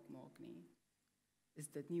saak maak nie, is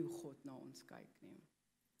dit nie hoe God na ons kyk nie.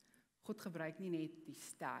 God gebruik nie net die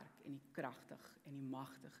sterk en die kragtig en die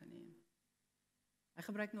magtige nie. Hy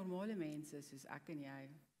gebruik normale mense soos ek en jy.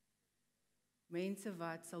 Mense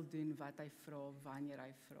wat sal doen wat hy vra, wanneer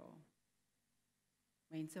hy vra.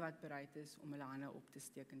 Mense wat bereid is om hulle hande op te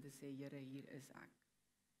steek en te sê, Here, hier is ek.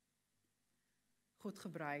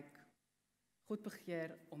 God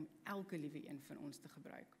begeer om elke liewe een van ons te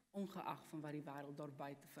gebruik, ongeag van wat die wêreld daar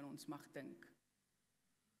buite van ons mag dink.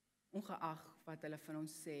 Ongeag wat hulle van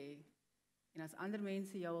ons sê. En as ander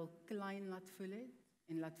mense jou al klein laat voel het,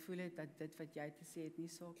 en laat voel het dat dit wat jy te sê het nie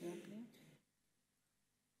saak maak nie.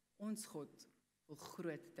 Ons God wil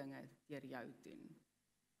groot dinge deur jou doen.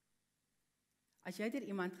 As jy deur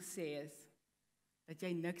iemand gesê is, dat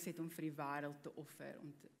jy niks het om vir die wêreld te offer,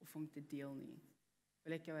 of om te deel nie,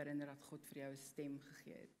 wil ek jou herinner dat God vir jou 'n stem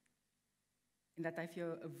gegee het. En dat hy vir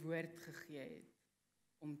jou 'n woord gegee het,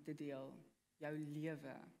 om te deel. Jou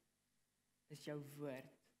lewe is jou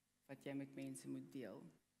woord, wat jy met mense moet deel.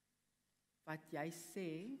 Wat jy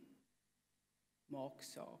sê, maak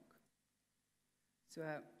saak.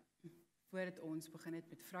 So, voordat ons begin het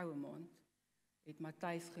met Vrouemaand, het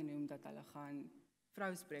Matthys genoem dat hulle gaan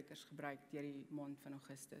vrousprekers gebruik deur die maand van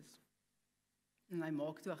Augustus. En hy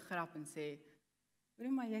maak toe 'n grap en sê,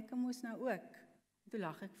 "Hoorie, maar jy kan mos nou ook." En toe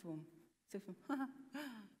lag ek vir hom. Sê vir hom,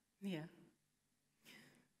 nee.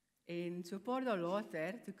 En so 'n paar dae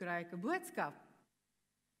later, toe kry ek 'n boodskap.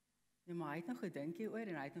 Ja, maar hy het nog gedink hieroor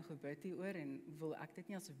en hy het nog gebid hieroor en wil ek dit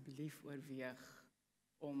nie asseblief oorweeg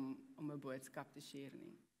om 'n boodskap te share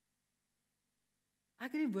nie.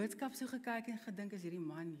 Ek het die boodskap so gekyk en gedink, is hierdie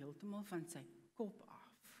man heeltemal van sy kop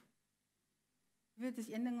af. Jy weet, dit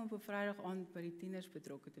is een ding om op 'n Vrydag aand by die tieners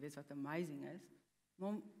betrokke te wees, wat amazing is, maar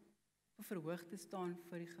om op 'n verhoog te staan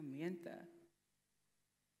vir die gemeente.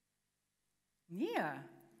 Nee.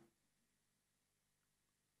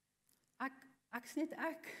 Ek is net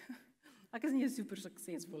ek. Ek is nie 'n super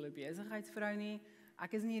suksesvolle besigheidsvrou nie.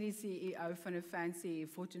 Ek is nie die CEO van 'n fancy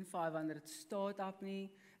Fortune 500 start-up nie.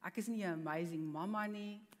 Ek is nie 'n amazing mamma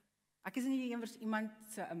nie. Ek is nie iemand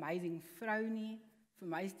se amazing vrou nie. Vir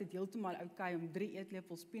my is dit heeltemal oukei om 3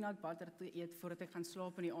 eetlepels peanut butter te eet voordat ek gaan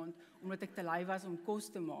slaap in die aand, omdat ek te lui was om kos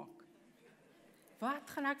te maak. Wat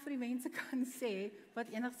gaan ek vir die mense kan sê wat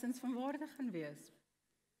enigstens van waarde gaan wees?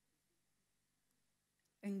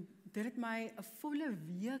 En dit het my 'n volle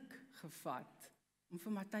week gevat om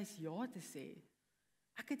vir Matthys ja te sê.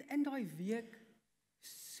 Ek het in daai week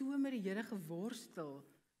so met die Here geworstel,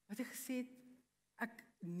 wat ek gesê het,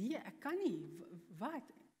 ek kan nie,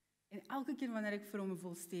 wat? En elke keer wanneer ek vir hom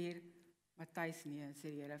wil stuur, Matthys nee, sê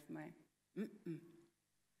die Here vir my,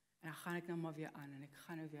 En dan gaan ek nou maar weer aan, en ek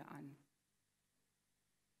gaan nou weer aan.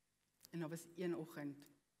 En daar was een oggend,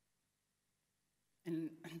 en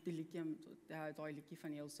die liedjie, daai liedjie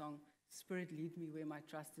van Hillsong, Spirit lead me where my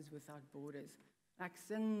trust is without borders. En ek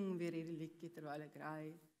sing weer hierdie liedjie terwyl ek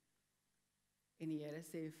ry. En die Here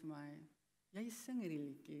sê vir my, jy sing hierdie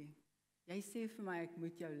liedjie. Jy sê vir my, ek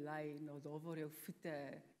moet jou lei na daar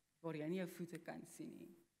waar jy nie jou voete kan sien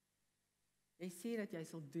nie. Jy sê dat jy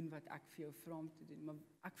sal doen wat ek vir jou vra om te doen, maar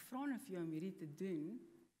ek vra nou vir jou om hierdie te doen,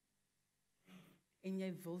 en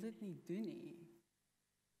jy wil dit nie doen nie.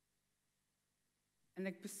 En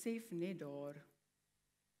ek besef net daar,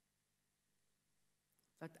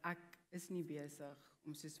 dat ek is nie besig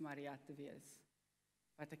om soos Maria te wees,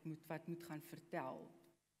 wat moet gaan vertel,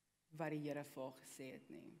 wat die Here vir haar gesê het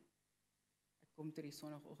nie. Ek kom ter die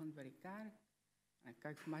Sondagoggend by die kerk, en ek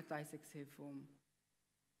kyk vir Matthys, ek sê vir hom,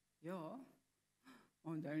 ja,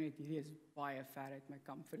 onthou net, hierdie is baie ver uit my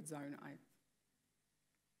comfort zone uit.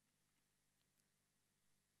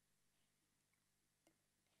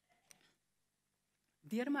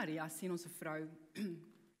 Deur Maria sien ons 'n vrou,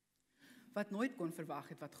 wat nooit kon verwag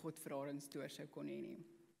het wat God vir haar in stoor sou kon hê nie.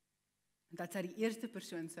 Dat sy die eerste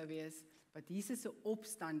persoon sou wees, wat Jesus se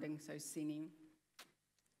opstanding sou sien nie,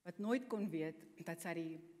 wat nooit kon weet, dat sy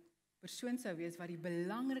die persoon sou wees, wat die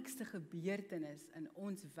belangrikste gebeurtenis in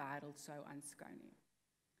ons wêreld sou aanskou nie.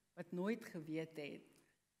 Wat nooit geweet het,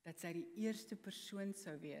 dat sy die eerste persoon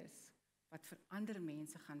sou wees, wat vir ander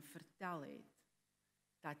mense gaan vertel het,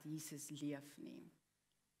 dat Jesus leef nie.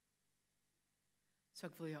 So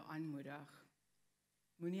ek wil jou aanmoedig,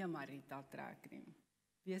 moenie 'n Marita trek nie,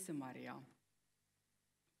 wees 'n Maria.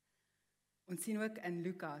 Ons sien ook in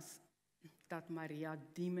Lukas, dat Maria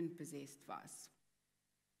demon-possessed was.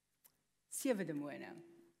 7 demone.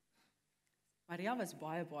 Maria was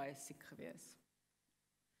baie siek geweest.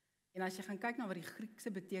 En as jy gaan kyk na wat die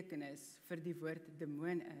Griekse betekenis vir die woord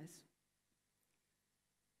demoon is,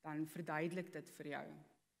 dan verduidelik dit vir jou.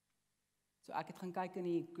 So ek het gaan kyk in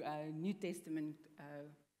die New Testament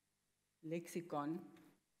lexicon,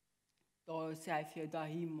 daar sê hy vir jou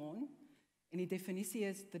daimon, en die definisie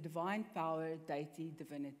is the divine power, deity,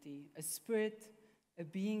 divinity, a spirit, a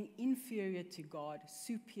being inferior to God,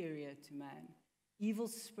 superior to man, evil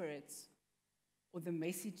spirits, or the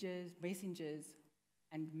messengers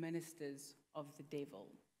and ministers of the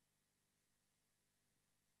devil.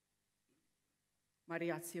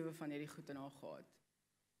 Maria het 7 van hierdie goed in haar gehad.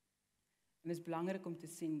 En dit is belangrik om te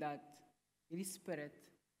sien dat hierdie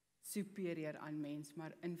spirit superior aan mens,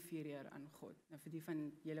 maar inferior aan God. Nou vir die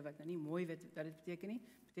van julle wat nou nie mooi weet wat dit beteken nie,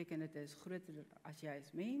 beteken dit is groter as jy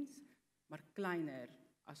as mens, maar kleiner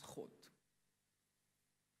as God.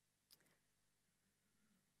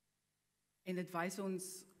 En dit wys ons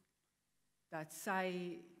dat sy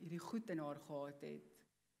hierdie goed in haar gehad het,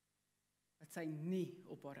 dat sy nie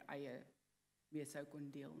op haar eie mee sou kon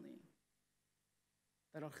deel nie.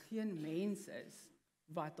 Dat daar geen mens is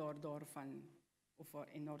wat haar daarvan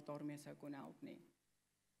en haar daarmee sou kon help nie.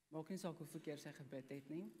 Maak nie saak hoeveel keer sy gebid het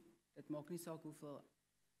nie. Dit maak nie saak hoeveel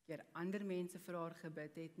keer ander mense vir haar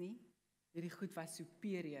gebid het nie. Hierdie goed was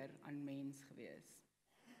superieur aan mens gewees.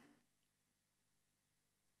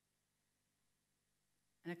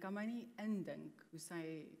 En ek kan my nie indink hoe sy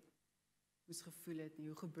moes gevoel het nie,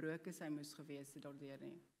 hoe gebroken sy moes gewees het daardeur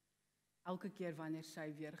nie. Elke keer wanneer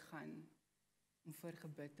sy weer gaan om vir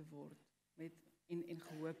gebid te word, en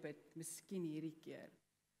gehoop het, miskien hierdie keer,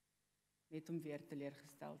 net om weer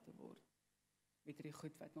teleurgestel te word, met die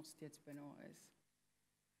goed wat nog steeds binne haar is.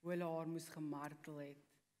 Hoe hulle haar moes gemartel het,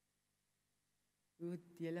 hoe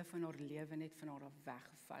dele van haar lewe net van haar af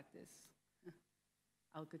weggevat is,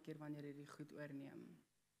 elke keer wanneer hy die goed oorneem.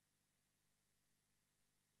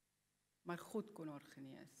 Maar God kon haar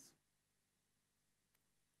genees.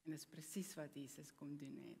 En dit is presies wat Jesus kom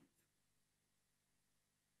doen het.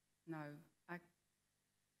 Nou,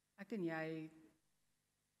 ek en jy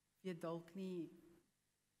weet dalk nie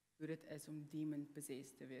hoe dit is om demon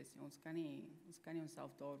possessed te wees. Ons kan nie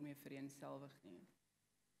onsself daarmee vereenselwig nie.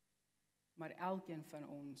 Maar elkeen van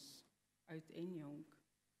ons, oud en jonk,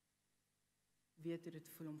 weet hoe dit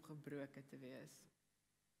voel om gebroken te wees.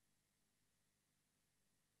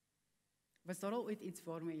 Was daar al ooit iets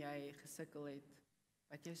waarmee jy gesukkel het,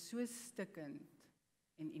 wat jy so stikkend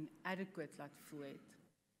en inadequate laat voel het,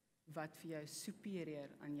 wat vir jou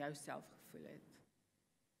superieur aan jouself gevoel het?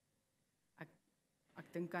 Ek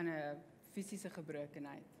dink aan 'n fisiese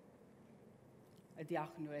gebrokenheid, 'n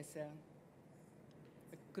diagnose,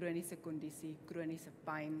 'n kroniese kondisie, kroniese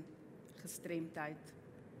pyn, gestremdheid,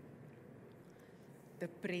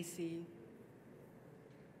 depressie.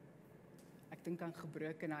 Ek dink aan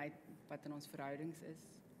gebrokenheid wat in ons verhoudings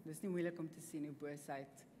is. Dit is nie moeilik om te sien hoe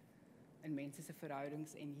boosheid in mense se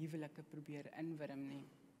verhoudings en huwelike probeer inwurm nie.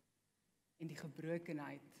 En die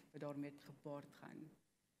gebrokenheid wat daarmee gepaard gaan.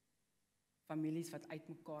 Families wat uit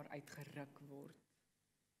mekaar uitgeruk word.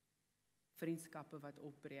 Vriendskappe wat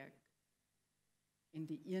opbreek. En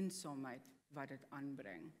die eensaamheid wat dit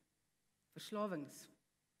aanbring. Verslawings,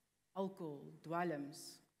 alkohol,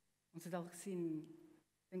 dwelms. Ons het al gesien,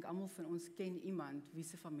 ek dink almal van ons ken iemand wie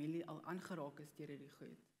se familie al aangeraak is deur hierdie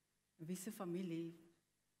goed. En wie se familie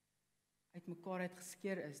uit mekaar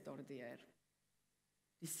uitgeskeur is daardeur.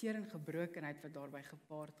 Die seer en gebrokenheid wat daarbey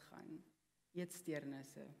gepaard gaan.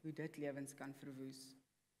 Eetsteurnisse, hoe dit lewens kan verwoes.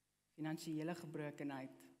 Finansiële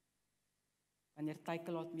gebrokenheid. Wanneer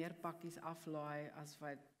tykelaat meer pakkies aflaai as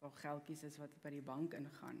wat daar geldjies is wat by die bank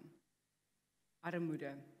ingaan.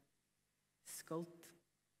 Armoede, skuld.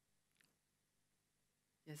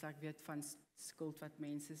 Yes, ek weet van skuld wat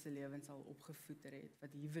mense se lewens al opgevoeder het,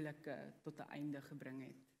 wat huwelike tot 'n einde gebring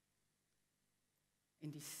het.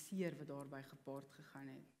 En die seer wat daarbey gepaard gegaan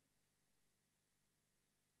het.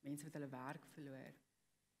 Mense wat hulle werk verloor.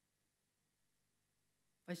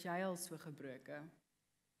 Was jy al so gebroken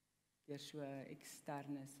deur so 'n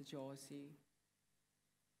eksterne situasie?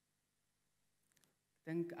 Ek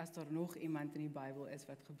dink as daar nog iemand in die Bybel is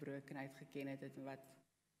wat gebrokenheid geken het en wat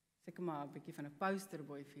seker maar 'n bietjie van 'n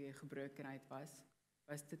posterboy vir gebrokenheid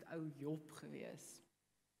was dit ou Job gewees.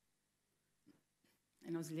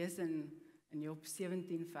 En ons lees in Job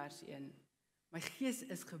 17 vers 1. My gees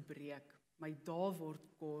is gebreek, my dae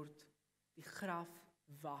word kort, die graf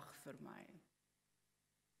wag vir my.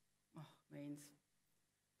 Ag mens,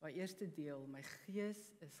 daai eerste deel, my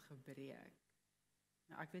gees is gebreek.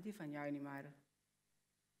 Nou ek weet nie van jou nie, maar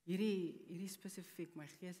hierdie spesifiek, my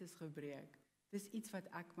gees is gebreek. Dis iets wat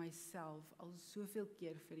ek myself al soveel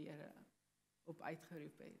keer vir die Here op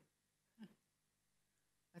uitgeroep het.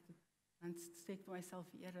 Dan sê ek vir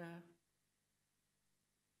myself, Here,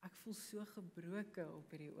 ek voel so gebroken op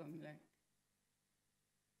hierdie oomblik.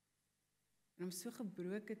 En om so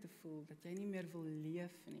gebroken te voel, dat jy nie meer wil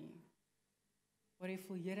leef nie. Waar jy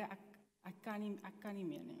voel, Here, ek kan nie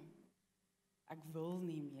meer nie. Ek wil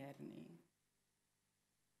nie meer nie.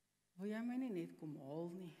 Wil jy my nie net kom haal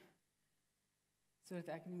nie? Sodat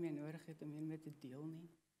ek nie meer nodig het om hiermee te deel nie.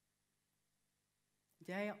 Het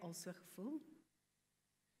jy al so gevoel?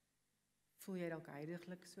 Voel jy dalk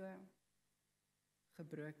heiliglik so?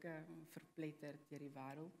 Gebroken, verpletterd deur die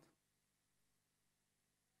wêreld?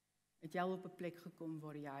 Het jy al op 'n plek gekom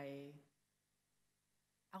waar jy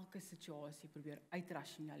elke situasie probeer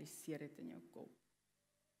uitrasionaliseer het in jou kop?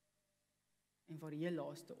 En waar jy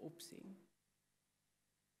laaste opsie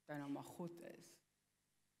dan nou maar God is?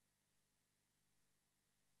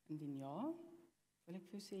 Indien ja, wil ek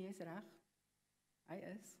vir jou sê, jy is reg. Hy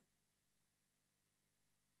is.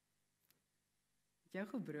 Jou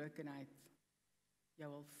gebrokenheid jou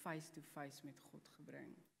al face to face met God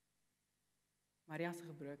gebring. Maria se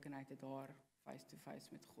gebrokenheid het haar face to face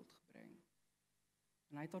met God gebring.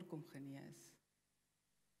 En hy het haar kom genees.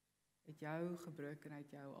 Het jou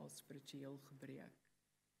gebrokenheid jou al spiritueel gebreek.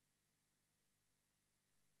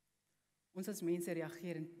 Ons as mense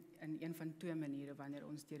reageer in een van twee maniere wanneer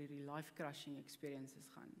ons deur hierdie life-crushing experiences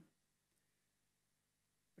gaan.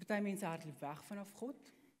 Party mense hardloop weg vanaf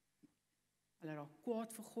God. Hulle raak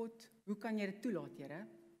kwaad vir God. Hoe kan jy dit toelaat, Here?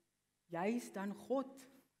 Jy is dan God.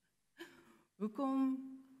 Hoekom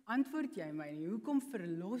antwoord jy my nie? Hoekom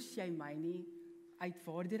verlos jy my nie uit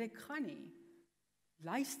waardeur ek gaan nie?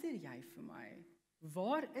 Luister jy vir my?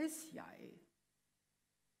 Waar is jy?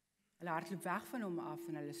 Hulle hardloop weg van hom af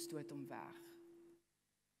en hulle stoot hom weg.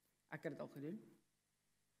 Ek het dit al gedoen.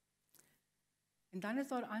 En dan is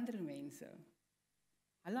daar ander mense.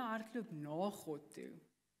 Hulle hardloop na God toe.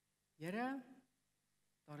 Here,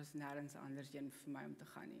 daar is nêrens anders een vir my om te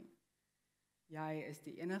gaan nie. Jy is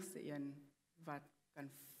die enigste een wat kan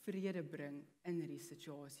vrede bring in hierdie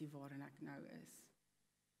situasie waarin ek nou is.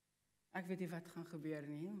 Ek weet nie wat gaan gebeur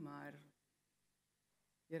nie, maar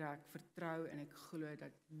Here, ek vertrou en ek glo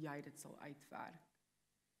dat jy dit sal uitwerk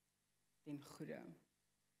ten goeie.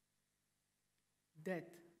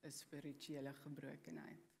 Dit is spirituele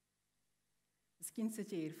gebrokenheid. Miskien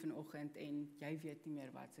sit jy hier vanoggend en jy weet nie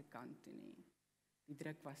meer wat se kant toe nie. Die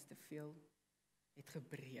druk was te veel, het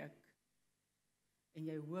gebreek. En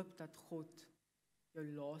jy hoop dat God jou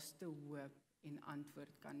laaste hoop en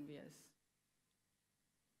antwoord kan wees.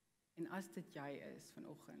 En as dit jy is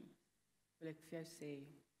vanoggend, wil ek vir jou sê,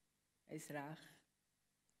 hy is reg.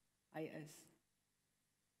 Hy is.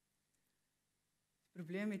 Die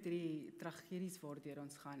probleem met hierdie tragedies waardeur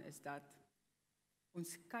ons gaan is dat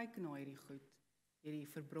ons kyk na hierdie goed, hierdie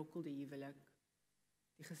verbrokkelde huwelik,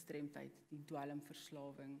 die gestremdheid, die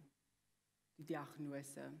dwelmverslawing, die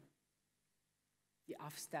diagnose, die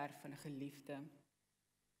afsterf van 'n geliefde.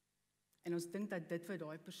 En ons dink dat dit wat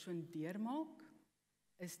daai persoon deurmaak,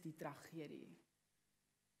 is die tragedie.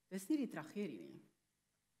 Dis nie die tragedie nie.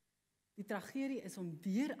 Die tragedie is om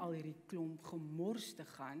deur al hierdie klomp gemors te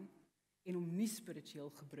gaan en om nie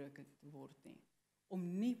spiritueel gebroken te word nie. Om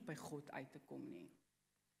nie by God uit te kom nie.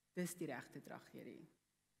 Dis die regte tragedie.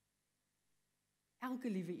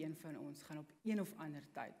 Elke liewe een van ons gaan op een of ander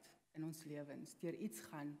tyd in ons lewens deur iets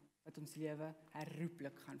gaan wat ons lewe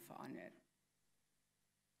herroepelik gaan verander.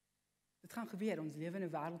 Dit gaan gebeur, ons lewe in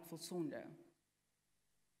 'n wêreld vol sonde.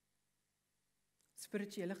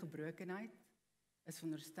 Spirituele gebrokenheid is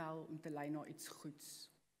veronderstel om te lei na iets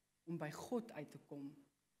goeds, om by God uit te kom,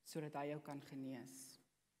 sodat hy jou kan genees.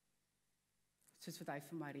 Soos wat hy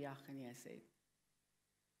vir Maria genees het.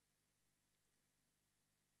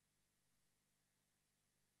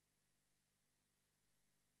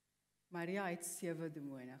 Maria het 7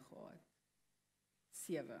 demone gehad.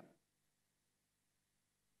 7.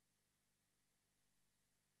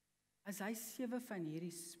 As hy 7 van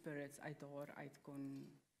hierdie spirits uit haar uit kon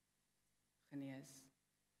genees,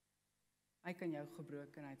 hy kan jou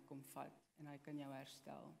gebrokenheid kom vat en hy kan jou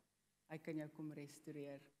herstel. Hy kan jou kom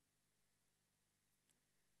restoreer.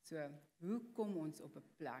 So, hoe kom ons op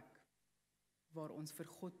 'n plek waar ons vir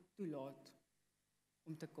God toelaat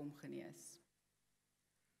om te kom genees?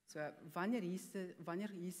 So, wanneer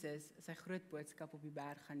Jesus sy groot boodskap op die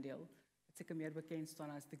berg gaan deel, wat seker meer bekend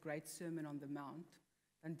staan as the Great Sermon on the Mount,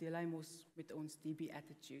 dan deel hy mos met ons die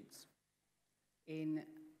Beatitudes. En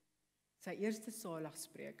sy eerste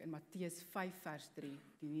saligspreek in Matteus 5 vers 3,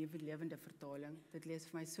 die Nuwe Lewende Vertaling, dit lees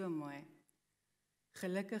vir my so mooi.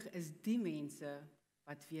 Gelukkig is die mense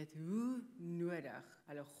wat weet hoe nodig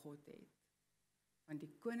hulle God het, want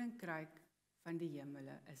die koninkryk van die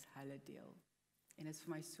hemele is hulle deel. En dit is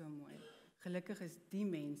vir my so mooi. Gelukkig is die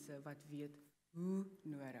mense wat weet hoe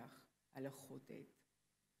nodig hulle God het.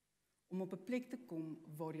 Om op 'n plek te kom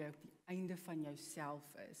waar jy op die einde van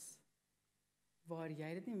jouself is, waar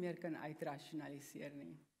jy dit nie meer kan uitrasionaliseer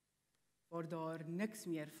nie, waar daar niks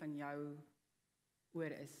meer van jou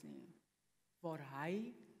oor is nie, waar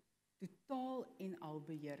hy totaal en al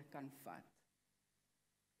beheer kan vat,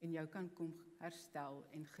 en jou kan kom herstel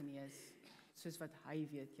en genees, soos wat hy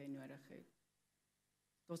weet jy nodig het.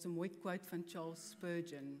 Daar's 'n mooi quote van Charles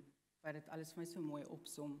Spurgeon, wat dit alles vir my so mooi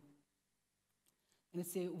opsom. En dit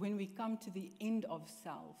sê, when we come to the end of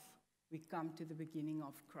self, we come to the beginning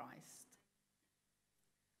of Christ.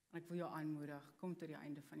 En ek wil jou aanmoedig, kom tot die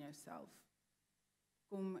einde van jouself.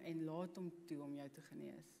 Kom en laat hom toe om jou te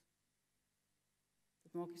genees.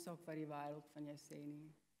 Dit maak nie saak wat die wêreld van jou sê nie.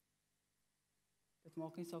 Dit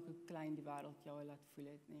maak nie saak hoe klein die wêreld jou laat voel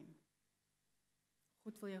het nie.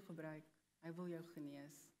 God wil jou gebruik, hy wil jou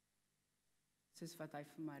genees, soos wat hy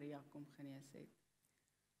vir Maria kom genees het.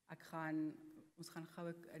 Ons gaan gou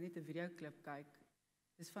net 'n videoklip kyk.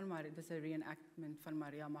 Dis 'n reenactment van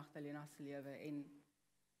Maria Magdalena se lewe en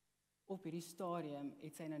op hierdie stadium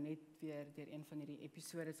het sy nou net weer deur een van hierdie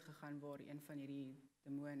episodes gegaan waar een van hierdie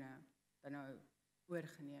demone dan nou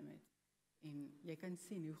oorgeneem het. En jy kan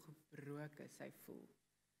sien hoe gebroken sy voel.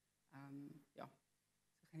 Ja,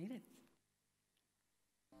 so geniet dit.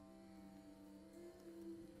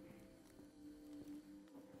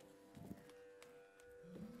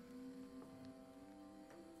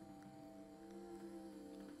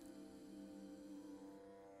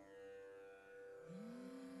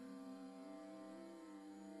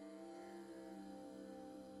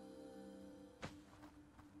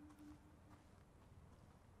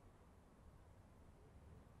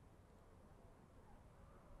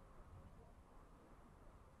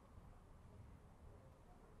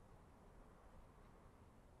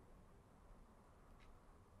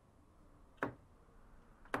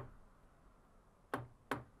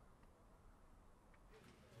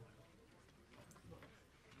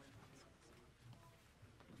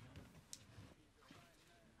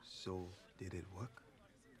 So, did it work?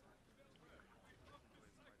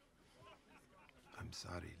 I'm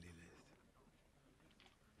sorry, Lilith.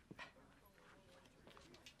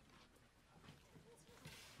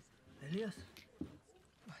 Elias?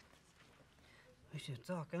 What? We should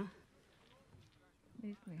talk, huh?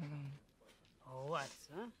 Leave me alone. Oh, what,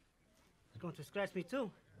 huh? It's going to scratch me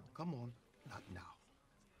too. Come on, not now.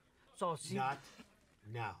 So she... Not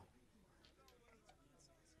now.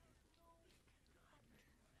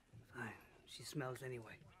 Fine. She smells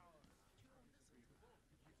anyway.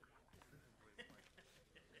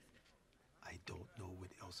 I don't know what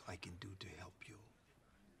else I can do to help you.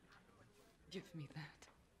 Give me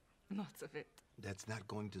that. Lots of it. That's not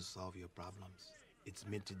going to solve your problems. It's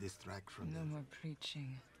meant to distract from No them. more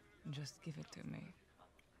preaching. Just give it to me.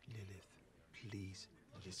 Lilith, please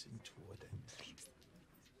listen to what I'm saying.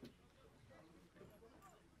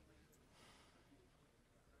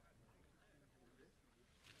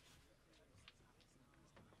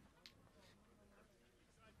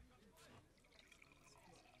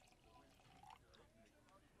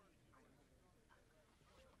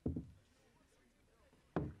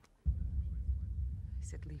 I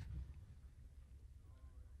said leave me.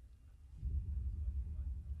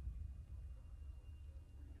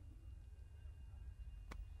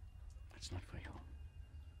 It's not for you.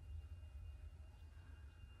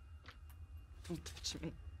 Don't touch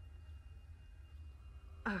me.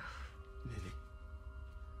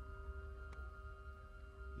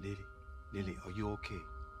 Lily. Lily, are you okay?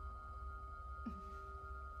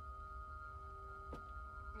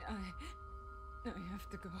 I have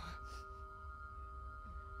to go.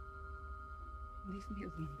 Leave me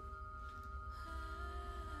alone.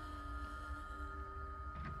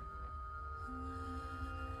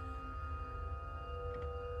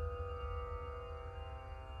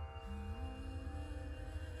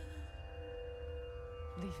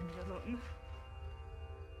 Leave me alone.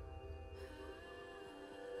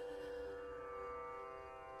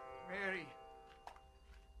 Mary.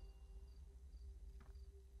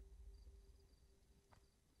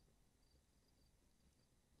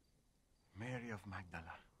 Mary of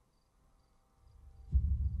Magdala.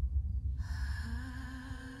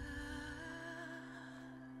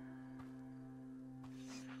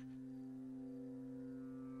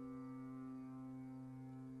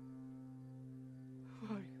 Who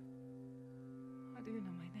are you? How do you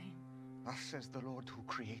know my name? Thus says the Lord who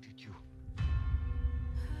created you,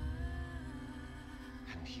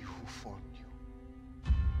 and he who formed you.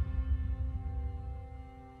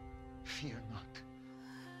 Fear not,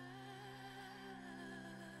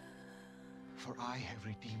 for I have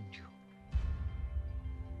redeemed you.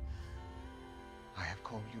 I have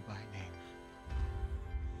called you by name.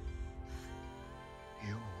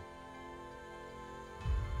 You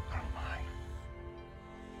are mine.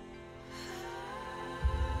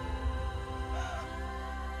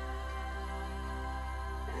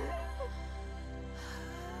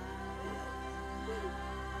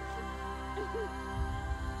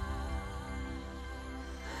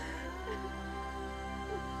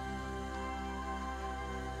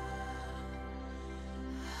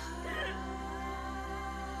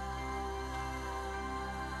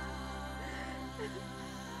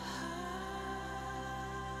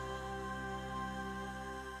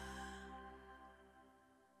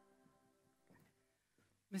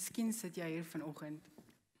 Miskien sit jy hier vanoggend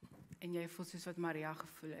en jy voel soos wat Maria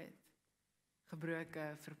gevoel het.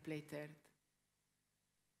 gebroken, verpletterd.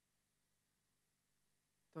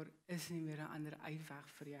 Daar is nie meer 'n ander uitweg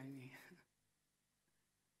vir jou nie.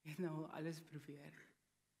 Jy het nou al alles probeer.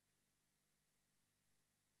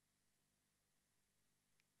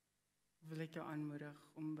 Wil ek jou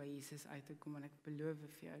aanmoedig om by Jesus uit te kom en ek beloof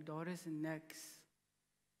vir jou, daar is niks.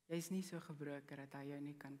 Jy is nie so gebroken dat hy jou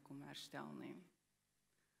nie kan kom herstel nie.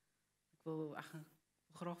 Ek wil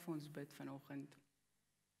graag vir ons bid vanoggend.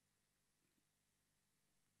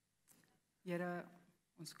 Here,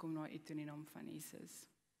 ons kom na U toe in die naam van Jesus.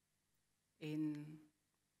 En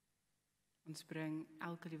ons bring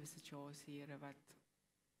elke liewe situasie, Here, wat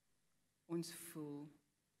ons voel,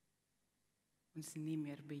 ons nie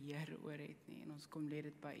meer beheer oor het nie, en ons kom lê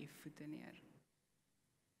dit by U voete neer.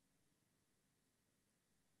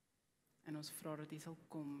 En ons vra dat U sal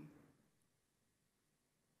kom,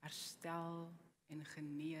 herstel en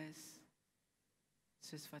genees,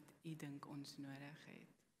 soos wat U dink ons nodig het.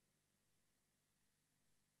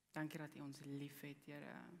 Dankie dat U ons lief het,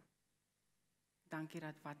 Here. Dankie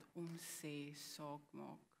dat wat ons sê saak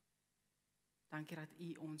maak. Dankie dat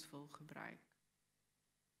U ons wil gebruik.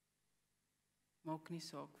 Maak nie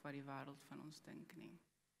saak wat die wêreld van ons dink nie.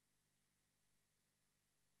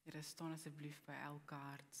 Here, staan asseblief by elke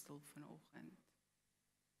hart stil vanoggend.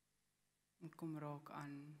 En kom raak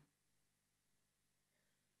aan.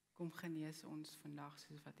 Kom genees ons vandag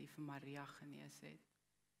soos wat U vir Maria genees het.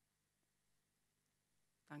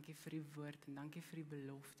 Dankie vir die woord en dankie vir die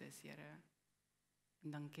beloftes, Here.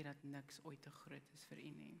 En dankie dat niks ooit te groot is vir U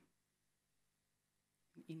nie.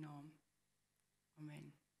 In U naam.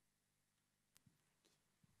 Amen.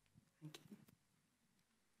 Dankie.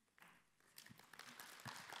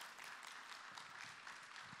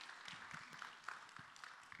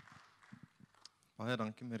 Baie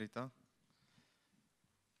dankie, Merita.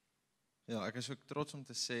 Ja, ek is ook trots om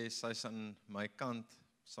te sê, sy is aan my kant,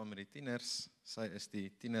 saam met die tieners. Sy is die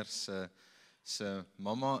tieners se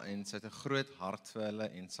mamma en sy het 'n groot hart vir hulle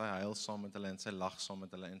en sy huil saam met hulle en sy lag saam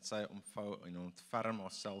met hulle en sy omvou en ontferm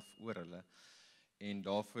haarself oor hulle. En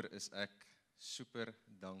daarvoor is ek super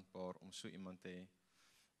dankbaar om so iemand te hê.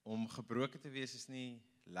 Om gebroken te wees is nie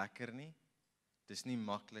lekker nie. Dis nie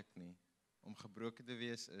maklik nie. Om gebroken te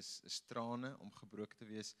wees is trane, om gebroken te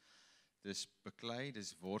wees dis beklei,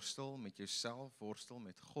 dis worstel met jouself, worstel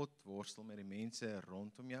met God, worstel met die mense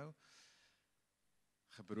rondom jou.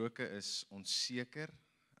 Gebroken is onseker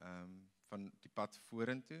van die pad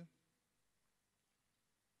vorentoe.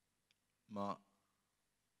 Maar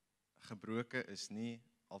gebroken is nie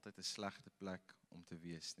altyd 'n slegte plek om te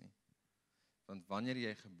wees nie. Want wanneer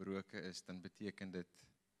jy gebroken is, dan beteken dit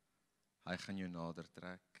hy gaan jou nader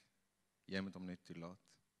trek. Jy moet hom net toelaat.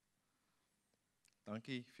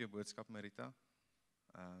 Dankie vir jou boodskap, Merita.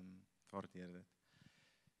 Waardeer dit.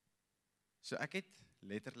 So ek het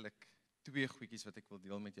letterlik 2 goedjies wat ek wil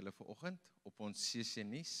deel met julle vanoggend op ons CC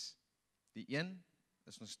nuus. Die een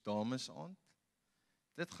is ons damesaand.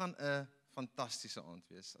 Dit gaan 'n fantastiese aand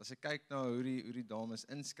wees. As ek kyk na hoe die dames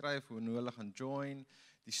inskryf, hoe hulle gaan join,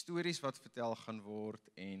 die stories wat vertel gaan word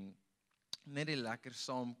en net die lekker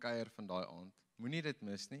saamkuier van daai aand. Moenie dit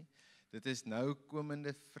mis nie. Dit is nou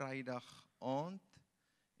komende Vrydag aand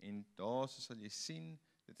en daar sal jy sien,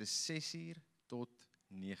 dit is 6:00 tot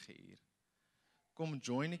 9:00. Kom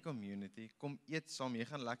join die community, kom eet saam, jy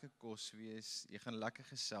gaan lekker kos wees, jy gaan lekker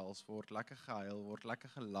gesels word, lekker gehuil word, lekker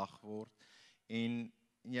gelag word en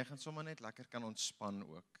jy gaan sommer net lekker kan ontspan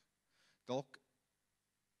ook. Dalk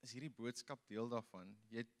is hierdie boodskap deel daarvan.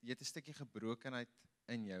 Jy het 'n stukkie gebrokenheid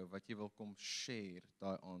in jou wat jy wil kom share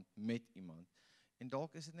daai aand met iemand. En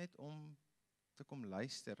dalk is dit net om te kom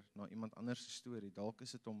luister na iemand anders se storie. Dalk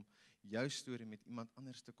is dit om jou storie met iemand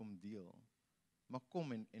anders te kom deel. Maar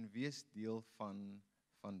kom en wees deel van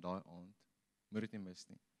daai aand. Moet dit nie mis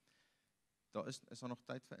nie. Daar is daar nog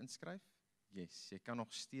tyd vir inskryf? Yes, jy kan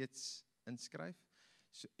nog steeds inskryf.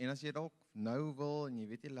 So, en as jy dalk nou wil en jy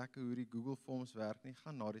weet nie lekker hoe die Google Forms werk nie,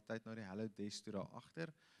 gaan na die tyd na die Hello Desk toe daar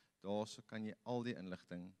agter. Daarso kan jy al die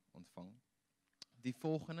inligting ontvang. Die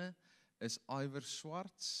volgende is Iwer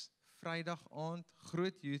Swarts, Vrydag aand,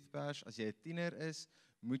 groot youth bash. As jy 'n tiener is,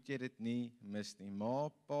 moet jy dit nie mis nie. Ma,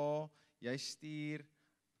 pa, jy stuur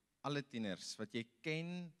alle tieners wat jy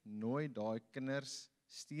ken, nooi daai kinders,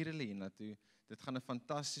 stuur hulle hiernatoe. Dit gaan 'n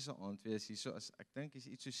fantastiese aand wees hierso. Ek dink is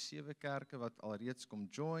iets so 7 kerke wat alreeds kom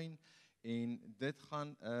join en dit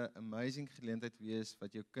gaan 'n amazing geleentheid wees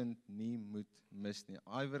wat jou kind nie moet mis nie.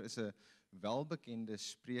 Iwer is 'n welbekende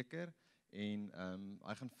spreker en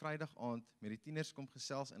hy gaan Vrydag aand met die tieners kom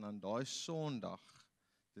gesels en dan daai Sondag,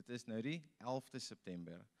 dit is nou die 11de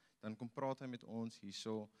September, dan kom praat hy met ons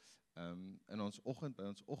hierso in ons oggend by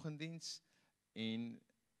ons oggenddiens En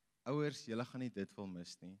ouers, julle gaan nie dit wil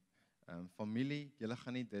mis nie. Familie, julle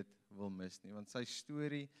gaan nie dit wil mis nie, want sy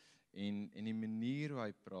storie en die manier hoe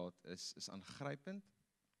hy praat is aangrypend.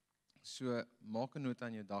 So maak 'n nota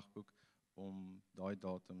in jou dagboek om daai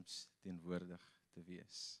datums teenwoordig te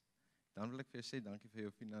wees. Dan wil ek vir jou sê dankie vir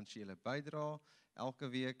jou finansiële bydrae elke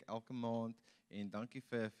week, elke maand, en dankie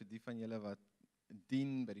vir die van julle wat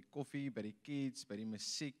dien by die koffie, by die kids, by die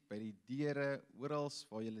musiek, by die deure, oral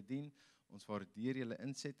waar julle dien. Ons waardeer julle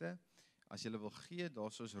insette. As julle wil gee,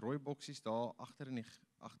 daar's soos rooi boksies daar agter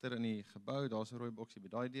in die gebou, daar's 'n rooi boksie by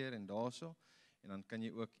daai deur en daarso. En dan kan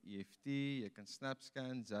jy ook EFT, jy kan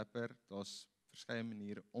SnapScan, Zapper, daar's verskeie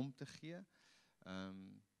maniere om te gee.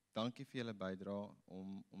 Dankie vir julle bydrae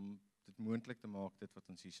om dit moontlik te maak, dit wat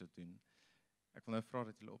ons hierso doen. Ek wil nou vra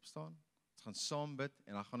dat julle opstaan. Ons gaan saam bid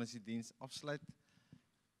en dan gaan ons die diens afsluit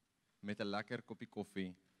met 'n lekker koppie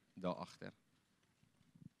koffie daar agter.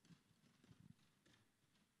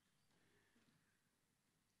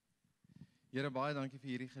 Here, baie dankie vir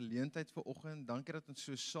hierdie geleentheid vanoggend. Dankie dat ons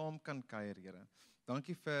so saam kan kuier, Here.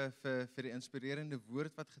 Dankie vir die inspirerende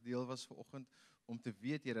woord wat gedeel was vanoggend, om te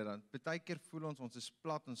weet, Here, dan baie keer voel ons is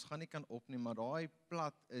plat, ons gaan nie kan opneem, maar daai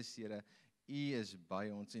plat is, Here, U is by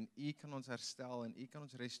ons en U kan ons herstel en U kan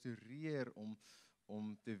ons restoreer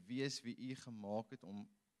om te wees wie U gemaak het, om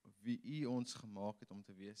wie U ons gemaak het om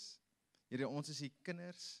te wees. Here, ons is U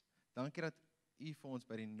kinders. Dankie dat U vir ons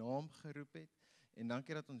by die naam geroep het. En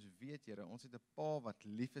dankie dat ons weet, Here, ons het 'n Pa wat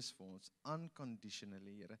lief is vir ons,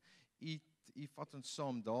 unconditionally, Here. U vat ons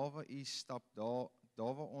saam, daar waar U stap, daar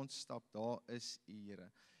waar ons stap, daar is U,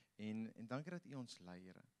 Here. En dankie dat U ons lei,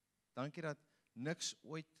 Here. Dankie dat niks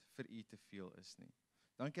ooit vir U te veel is nie.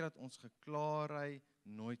 Dankie dat ons geklaarheid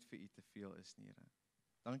nooit vir U te veel is nie, Here.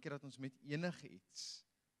 Dankie dat ons met enige iets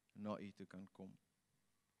na U toe kan kom.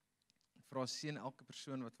 Ek vra seën elke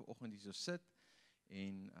persoon wat vanoggend hierso sit,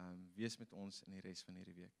 en wees met ons in die res van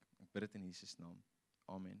hierdie week. Ek bid dit in Jesus naam.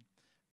 Amen.